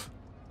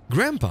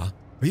 Grandpa,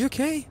 are you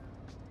okay?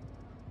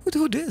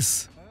 Who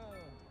this?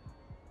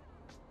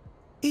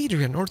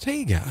 Adrian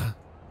Ortega.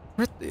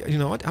 You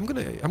know what? I'm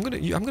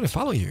gonna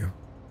follow you,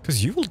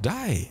 because you will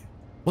die.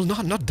 Well,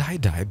 not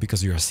die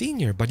because you're a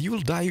senior, but you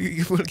will die.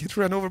 You will get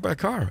run over by a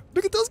car.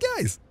 Look at those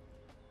guys.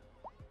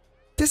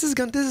 This is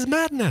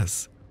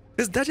madness.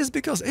 Is that just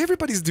because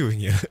everybody's doing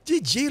it?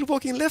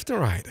 Jailwalking left and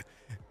right.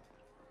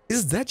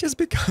 Is that just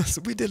because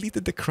we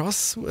deleted the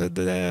cross,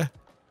 the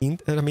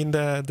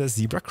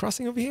zebra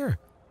crossing over here?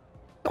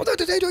 No,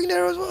 they're doing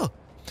there as well.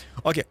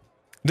 Okay,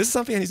 this is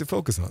something I need to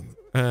focus on.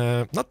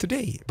 Not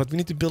today, but we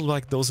need to build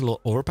like those little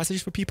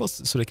overpassages for people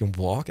so they can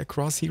walk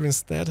across here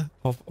instead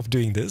of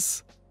doing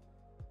this.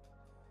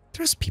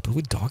 There's people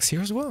with dogs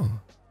here as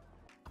well.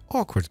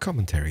 Awkward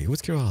commentary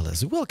with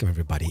Keralis. Welcome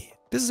everybody.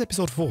 This is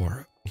episode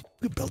 4.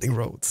 We're building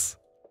roads.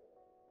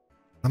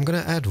 I'm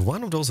gonna add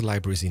one of those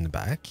libraries in the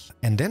back,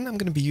 and then I'm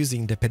gonna be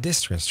using the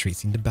pedestrian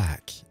streets in the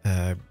back.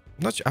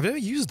 Not sure, I've never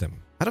used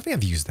them. I don't think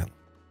I've used them.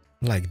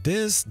 Like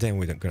this, then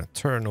we're gonna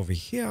turn over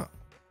here.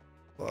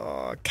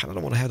 I kinda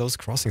don't want to have those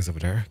crossings over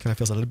there. Kinda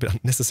feels a little bit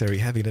unnecessary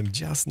having them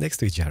just next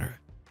to each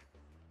other.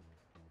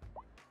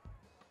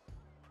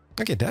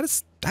 Okay,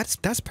 that's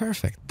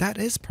perfect. That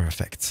is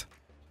perfect.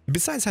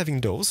 Besides having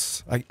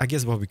those, I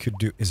guess what we could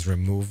do is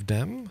remove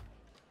them.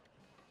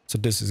 So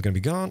this is gonna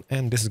be gone,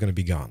 and this is gonna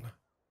be gone.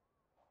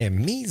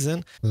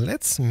 Amazing.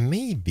 Let's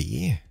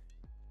maybe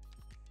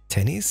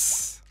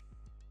tennis.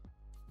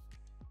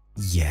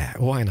 Yeah,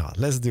 why not?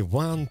 Let's do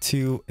 1,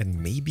 2,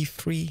 and maybe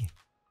 3.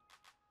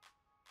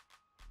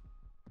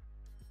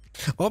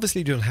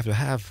 Obviously, you don't have to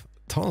have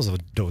tons of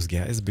those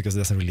guys, because it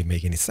doesn't really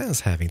make any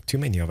sense having too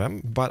many of them,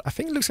 but I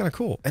think it looks kind of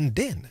cool. And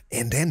then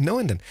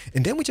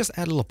we just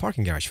add a little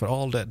parking garage for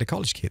all the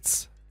college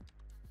kids.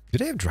 Do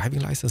they have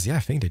driving license? Yeah, I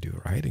think they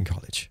do, right? In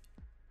college.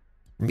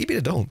 Maybe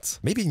they don't.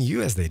 Maybe in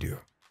US they do.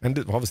 And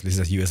obviously this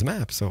is a US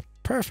map, so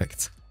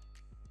perfect.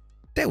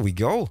 There we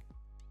go.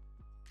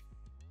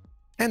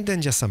 And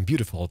then just some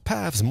beautiful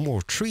paths,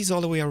 more trees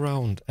all the way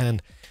around.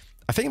 And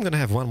I think I'm gonna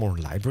have one more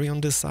library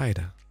on this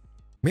side.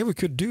 Maybe we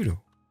could do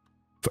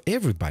for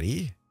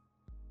everybody.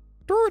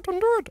 Do it.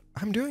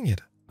 I'm doing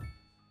it.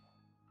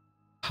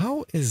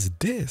 How is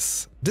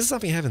this? This is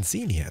something I haven't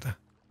seen yet.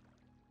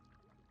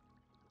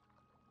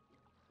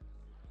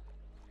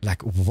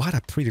 Like, what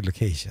a pretty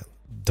location.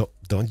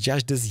 Don't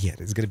judge this yet.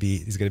 It's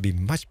gonna be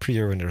much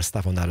prettier when there's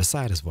stuff on the other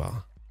side as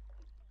well.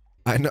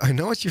 I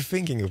know what you're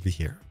thinking over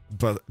here,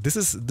 but this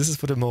is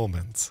for the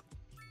moment.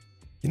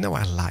 You know,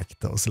 I like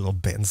those little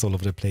bends all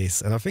over the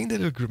place, and I think they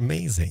look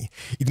amazing.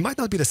 It might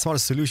not be the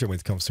smartest solution when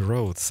it comes to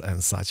roads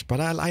and such, but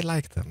I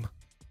like them.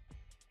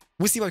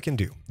 We'll see what we can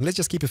do. Let's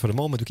just keep it for the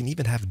moment. We can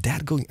even have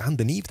that going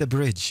underneath the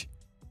bridge.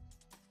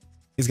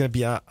 It's gonna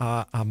be a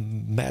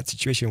mad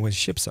situation when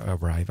ships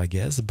arrive, I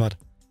guess, but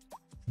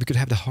we could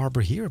have the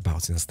harbor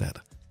hereabouts instead.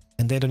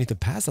 And they don't need to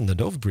pass under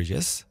those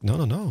bridges. No.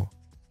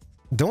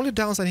 The only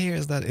downside here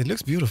is that it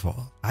looks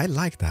beautiful. I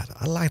like that.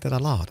 I like that a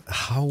lot.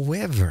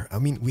 However, I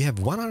mean, we have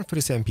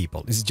 137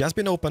 people. It's just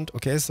been opened,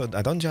 okay, so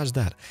I don't judge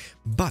that.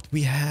 But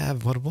we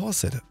have, what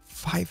was it?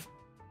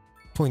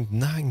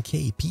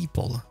 5.9k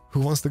people who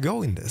wants to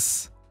go in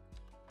this.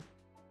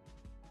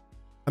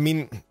 I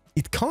mean,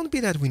 it can't be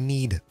that we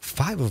need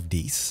 5 of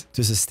these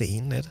to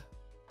sustain it.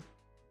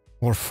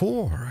 Or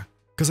 4.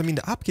 Because, I mean,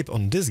 the upkeep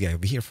on this guy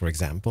over here, for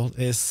example,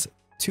 is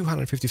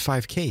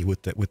 255k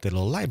with the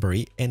little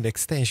library and the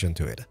extension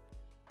to it.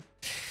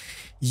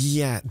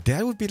 Yeah,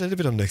 that would be a little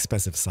bit on the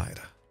expensive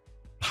side.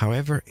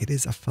 However, it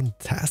is a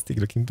fantastic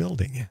looking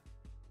building.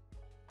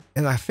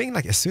 And I think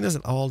like as soon as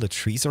all the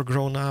trees are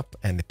grown up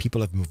and the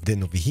people have moved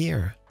in over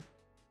here,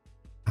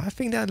 I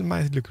think that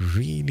might look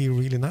really,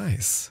 really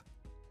nice.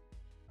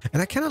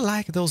 And I kind of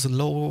like those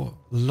low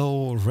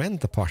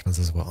rent apartments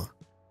as well.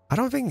 I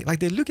don't think, like,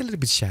 they look a little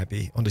bit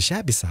shabby on the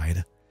shabby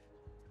side,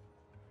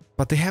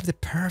 but they have the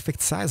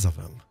perfect size of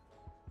them.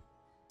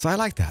 So I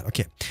like that.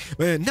 Okay.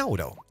 Now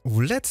though,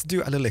 let's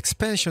do a little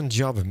expansion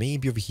job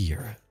maybe over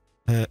here.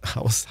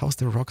 How's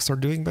the Rockstar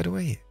doing, by the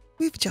way?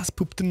 We've just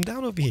pooped him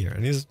down over here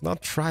and he's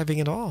not thriving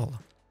at all.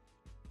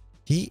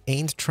 He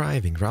ain't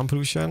thriving. Ground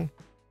pollution.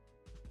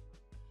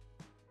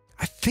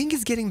 I think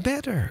it's getting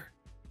better.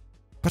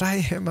 But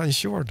I am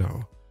unsure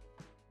though.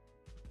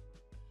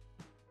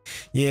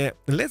 Yeah,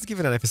 let's give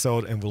it an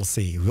episode and we'll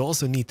see. We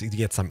also need to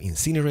get some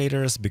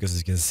incinerators because as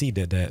you can see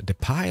the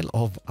pile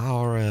of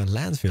our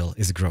landfill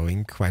is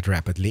growing quite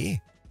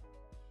rapidly.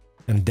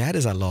 And that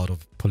is a lot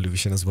of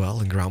pollution as well,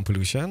 and ground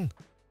pollution.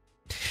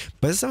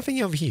 But there's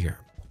something over here.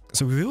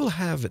 So we will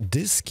have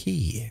this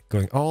key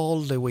going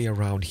all the way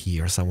around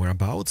here somewhere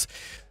about.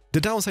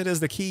 The downside is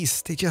the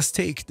keys, they just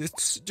take,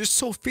 it's just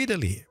so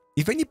fiddly.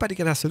 If anybody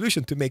can have a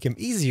solution to make them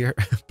easier,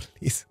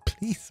 please,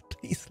 please,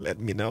 please let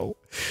me know.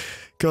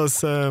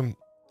 Because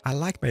I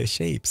like my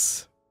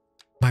shapes,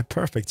 my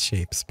perfect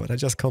shapes, but I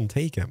just can't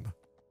take them.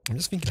 I'm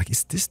just thinking, like,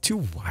 is this too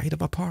wide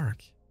of a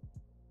park?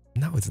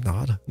 No, it's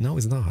not. No,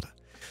 it's not.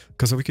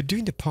 Because we could do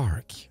in the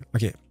park.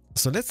 Okay,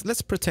 so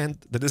let's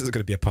pretend that this is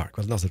going to be a park.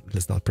 Well, no,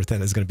 let's not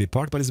pretend it's going to be a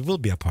park, but it will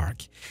be a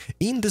park.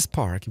 In this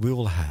park, we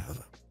will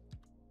have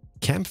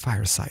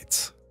campfire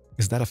sites.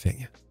 Is that a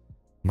thing?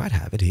 Might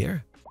have it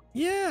here.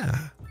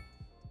 Yeah.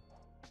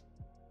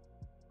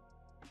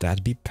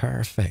 That'd be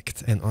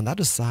perfect. And on the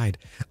other side,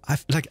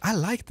 I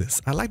like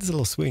this. I like this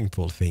little swimming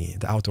pool thingy,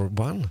 the outdoor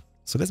one.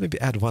 So let's maybe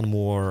add one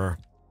more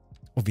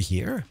over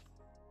here.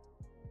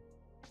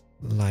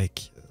 Like,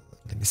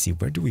 let me see,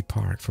 where do we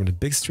park? From the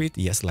big street?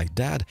 Yes, like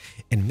that.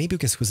 And maybe we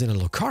can squeeze in a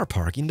little car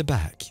park in the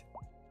back.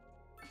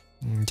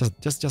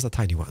 Just a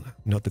tiny one.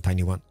 Not the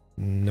tiny one.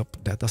 Nope,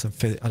 that doesn't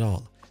fit at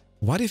all.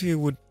 What if you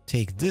would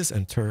take this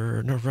and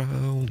turn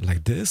around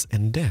like this,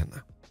 and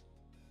then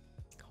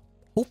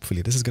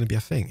hopefully this is going to be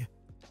a thing.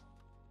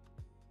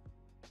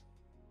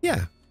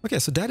 Yeah, okay,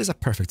 so that is a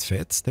perfect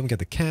fit. Then we get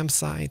the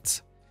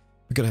campsite.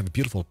 We're going to have a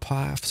beautiful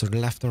path, so the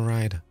left and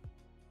right.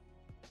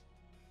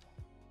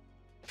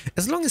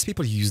 As long as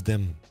people use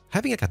them,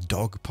 having like a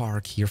dog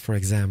park here, for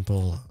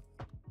example,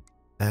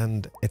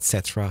 and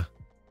etc.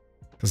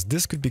 Because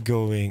this could be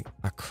going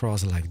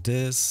across like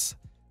this.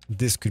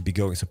 This could be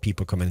going so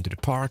people come into the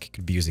park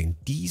could be using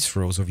these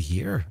rows over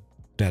here,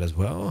 that as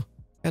well.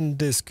 And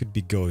this could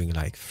be going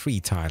like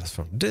 3 tiles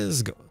from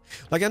this.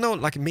 Like I know,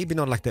 like maybe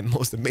not like the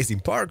most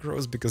amazing park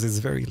rows because it's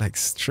very like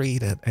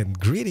straight and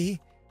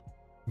gritty,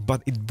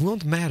 but it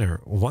won't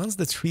matter. Once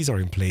the trees are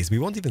in place, we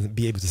won't even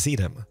be able to see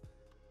them.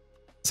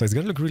 So it's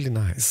gonna look really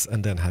nice.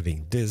 And then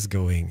having this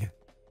going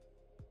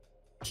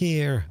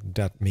here,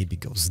 that maybe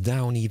goes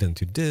down even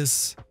to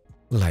this.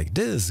 Like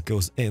this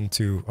goes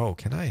into, oh,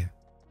 can I?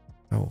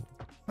 Oh,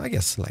 I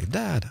guess like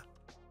that.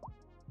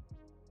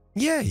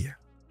 Yay!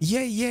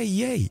 Yay, yay,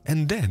 yay!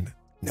 And then,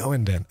 no,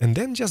 and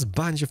then just a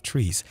bunch of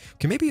trees.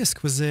 Okay, maybe a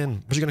squeeze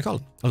in, what you gonna call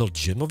it? A little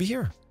gym over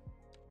here?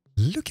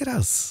 Look at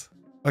us.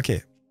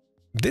 Okay,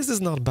 this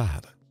is not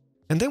bad.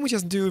 And then we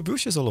just do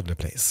bushes all over the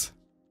place.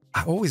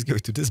 I always go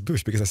to this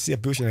bush because I see a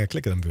bush and I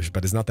click on the bush,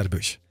 but it's not that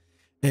bush.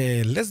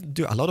 Let's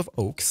do a lot of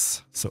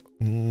oaks. So,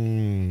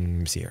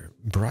 let's see here.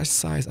 Brush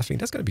size, I think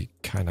that's gonna be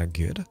kind of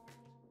good.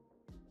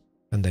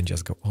 And then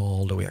just go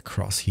all the way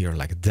across here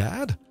like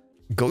that.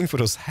 Going for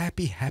those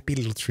happy, happy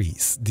little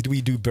trees. Did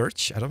we do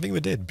birch? I don't think we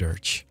did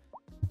birch.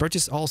 Birch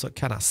is also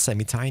kind of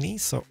semi-tiny,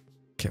 so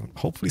can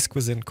hopefully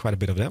squeeze in quite a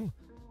bit of them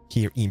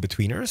here in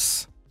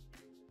betweeners.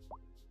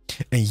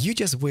 And you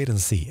just wait and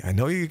see. I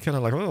know you're kind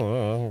of like,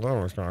 oh, that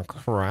was kind of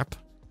crap.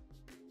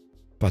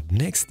 But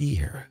next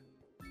year,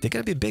 they're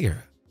going to be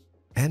bigger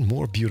and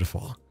more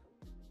beautiful.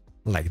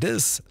 Like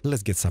this.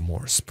 Let's get some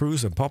more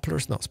spruce and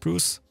poplars. No,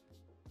 spruce.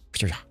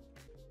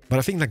 But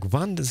I think like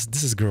once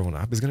this is grown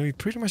up, it's going to be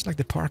pretty much like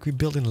the park we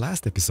built in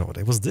last episode.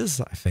 It was this,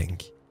 I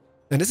think.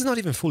 And this is not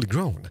even fully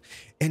grown.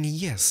 And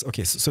yes,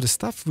 okay, so the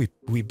stuff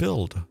we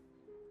build,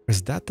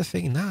 is that the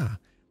thing? Nah.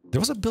 There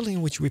was a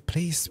building which we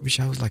placed, which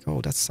I was like, oh,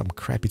 that's some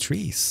crappy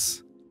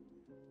trees.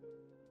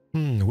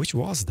 Which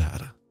was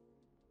that?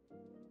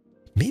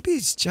 Maybe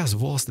it just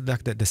was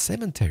like the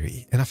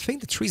cemetery. And I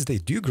think the trees, they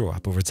do grow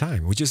up over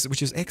time, which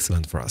is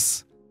excellent for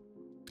us.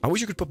 I wish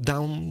you could put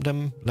down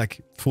them like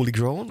fully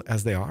grown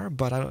as they are,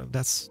 but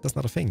that's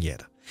not a thing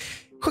yet.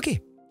 Okay,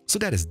 so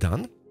that is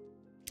done.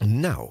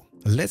 Now,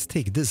 let's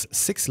take this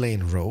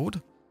 6-lane road,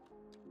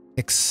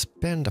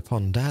 expand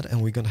upon that,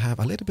 and we're gonna have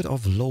a little bit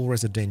of low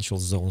residential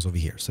zones over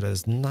here. So that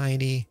is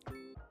 90.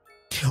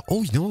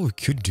 Oh, you know what we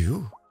could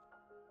do?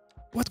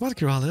 What,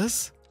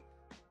 Keralis?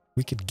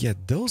 We could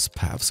get those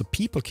paths so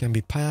people can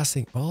be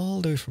passing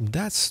all the way from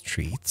that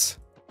street.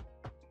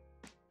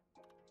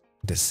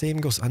 The same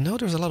goes, I know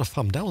there's a lot of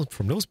thumb down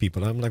from those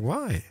people. I'm like,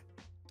 why?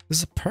 This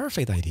is a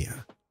perfect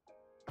idea.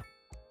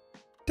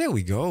 There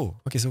we go.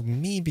 Okay, so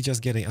maybe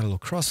just getting a little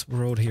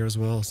crossroad here as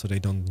well so they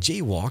don't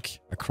jaywalk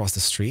across the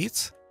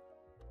street.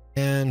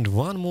 And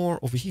one more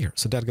over here.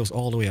 So that goes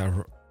all the way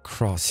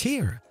across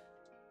here.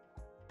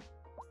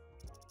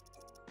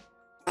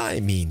 I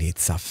mean,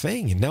 it's a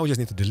thing. Now we just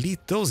need to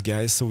delete those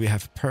guys so we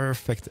have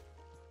perfect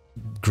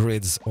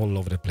grids all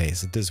over the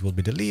place. This will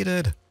be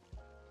deleted.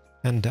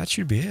 And that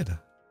should be it.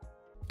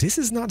 This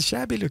is not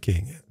shabby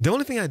looking. The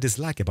only thing I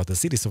dislike about the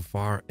city so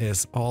far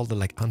is all the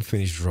like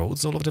unfinished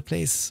roads all over the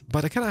place.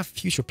 But I kind of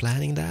future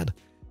planning that.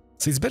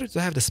 So it's better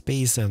to have the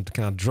space and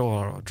kind of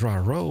draw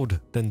a road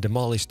than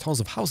demolish tons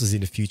of houses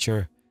in the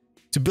future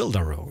to build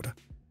a road.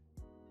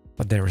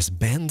 But there is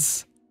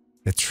bends.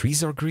 The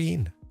trees are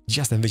green.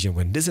 Just envision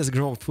when this is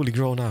fully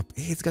grown up,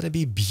 it's gonna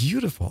be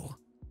beautiful.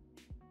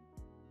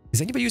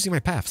 Is anybody using my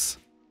paths?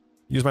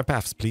 Use my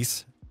paths,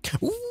 please.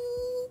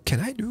 Ooh,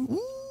 can I do?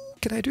 Ooh,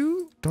 can I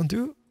do? Don't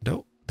do?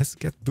 No. Let's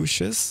get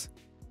bushes.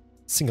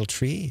 Single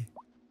tree.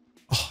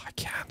 Oh, I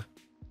can.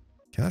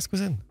 Can I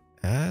squeeze in?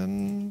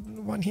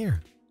 And one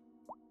here.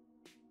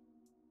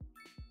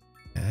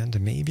 And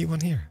maybe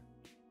one here.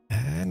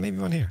 And maybe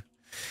one here.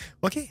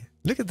 Okay,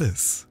 look at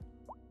this.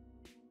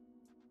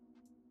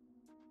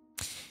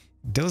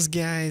 Those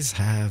guys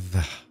have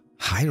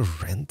high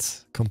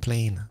rent,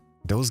 complain.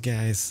 Those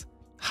guys,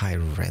 high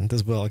rent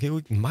as well. Okay,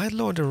 we might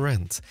lower the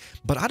rent.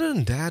 But other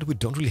than that, we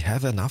don't really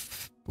have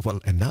enough. Well,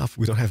 enough.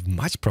 We don't have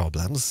much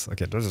problems.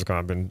 Okay, those are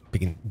gonna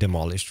be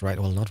demolished, right?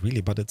 Well, not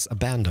really, but it's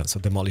abandoned. So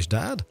demolish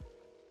that.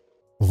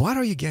 What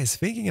are you guys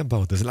thinking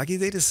about this? Like,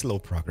 it is slow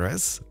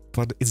progress,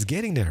 but it's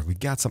getting there. We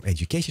got some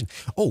education.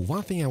 Oh,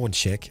 one thing I want to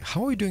check.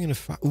 How are we doing in a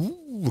fire?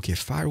 Ooh, okay,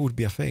 fire would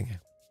be a thing.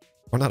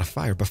 Or not a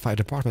fire, but fire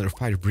department or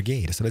fire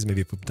brigade. So let's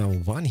maybe put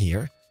down one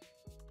here.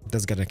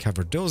 That's gonna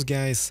cover those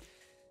guys.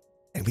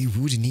 And we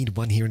would need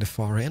one here in the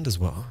far end as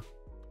well.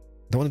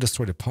 Don't want to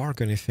destroy the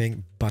park or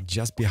anything, but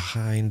just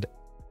behind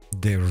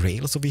the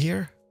rails over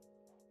here.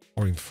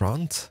 Or in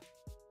front.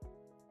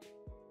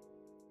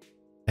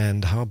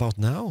 And how about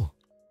now?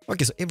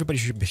 Okay, so everybody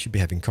should be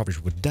having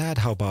coverage with that.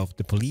 How about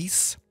the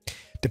police?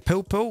 The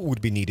Popo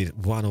would be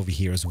needed one over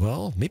here as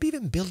well. Maybe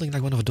even building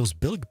like one of those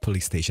big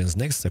police stations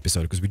next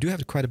episode, because we do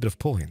have quite a bit of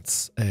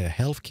points.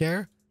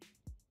 Healthcare.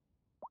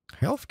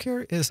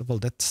 Healthcare is, well,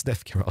 that's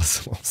death care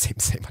also. Same,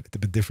 a little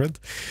bit different.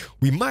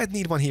 We might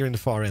need one here in the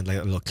far end, like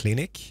a little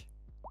clinic.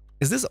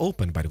 Is this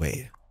open, by the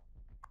way?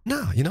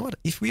 No, you know what?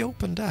 If we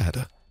open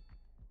that,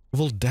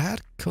 will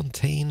that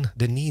contain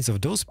the needs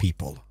of those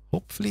people?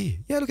 Hopefully.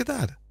 Yeah, look at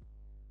that.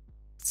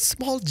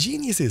 Small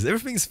geniuses,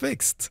 everything's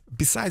fixed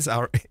besides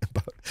our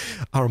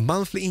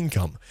monthly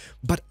income,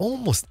 but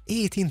almost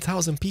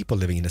 18,000 people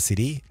living in the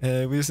city.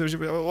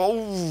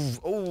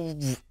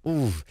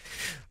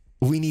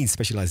 We need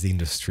specialized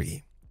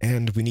industry,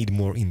 and we need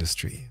more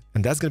industry,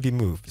 and that's gonna be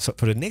moved. So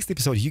for the next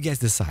episode, you guys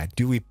decide: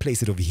 do we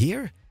place it over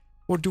here,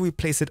 or do we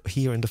place it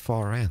here in the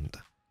far end?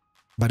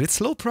 But it's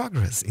slow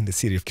progress in the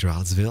city of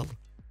Keralisville.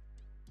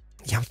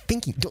 Yeah, I'm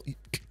thinking. Don't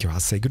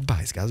Keralis, say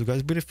goodbyes, guys. You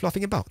guys been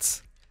fluffing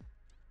about.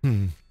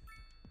 Man,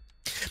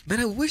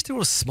 I wish there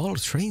were smaller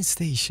train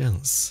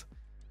stations.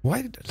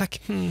 Why,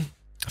 like, I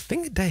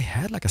think they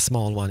had like a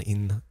small one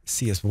in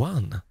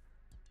CS1.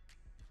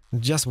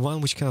 Just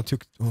one which kind of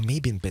took, or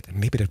maybe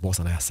that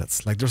was on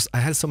assets. Like, I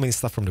had so many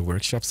stuff from the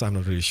workshop, so I'm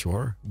not really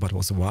sure what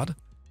was what.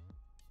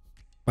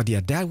 But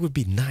yeah, that would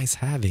be nice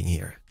having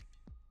here.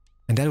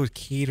 And that would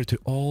cater to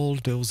all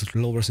those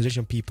lower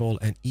residential people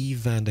and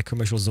even the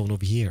commercial zone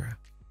over here.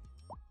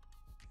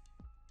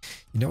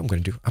 You know what I'm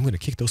going to do? I'm going to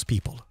kick those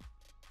people.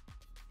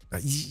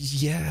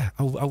 Yeah,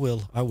 I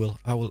will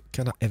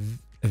kind of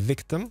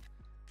evict them.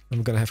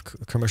 I'm gonna have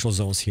commercial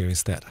zones here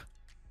instead.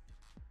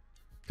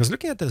 Because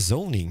looking at the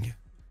zoning,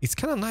 it's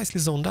kind of nicely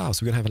zoned out.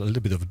 So we're gonna have a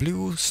little bit of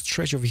blue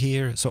stretch over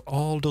here. So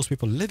all those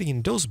people living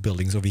in those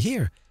buildings over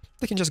here,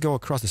 they can just go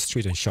across the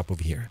street and shop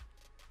over here,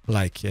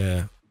 like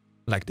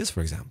this,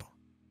 for example.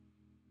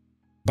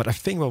 But I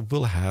think we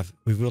will have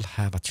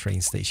a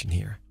train station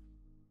here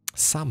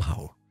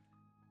somehow.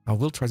 I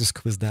will try to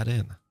squeeze that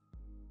in.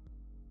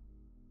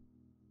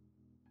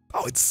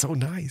 Oh, it's so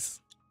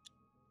nice.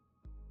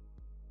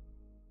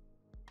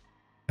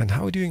 And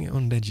how are we doing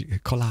on the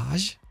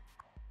collage?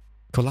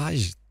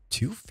 Collage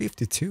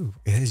 252.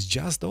 It has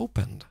just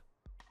opened.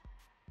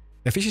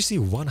 Efficiency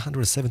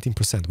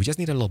 117%. We just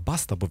need a little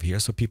bus stop over here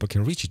so people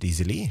can reach it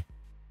easily.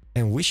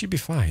 And we should be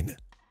fine.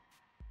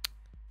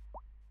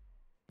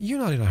 You're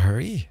not in a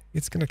hurry.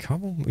 It's gonna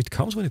come. It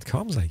comes when it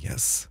comes, I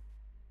guess.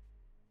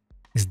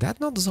 Is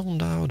that not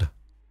zoned out?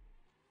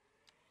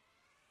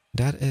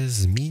 That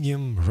is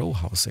medium row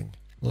housing,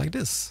 like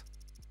this.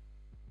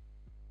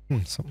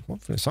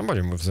 Hopefully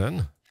somebody moves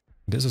in.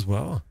 This as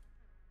well.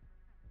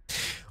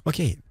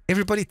 Okay,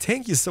 everybody,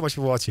 thank you so much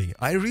for watching.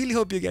 I really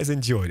hope you guys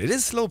enjoyed. It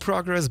is slow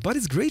progress, but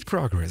it's great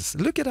progress.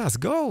 Look at us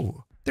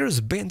go. There's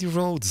bendy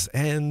roads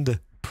and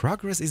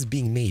progress is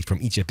being made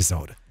from each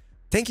episode.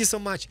 Thank you so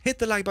much. Hit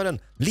the like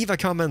button, leave a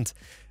comment,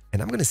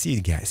 and I'm gonna see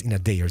you guys in a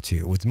day or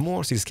two with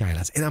more City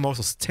Skylines. And I'm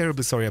also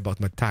terribly sorry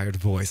about my tired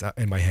voice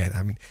in my head.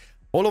 I mean,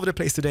 all over the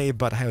place today,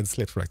 but I haven't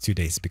slept for like 2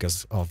 days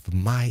because of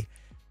my,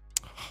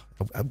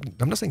 I'm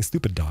not saying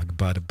stupid dog,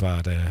 but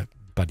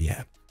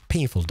yeah,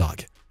 painful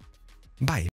dog. Bye.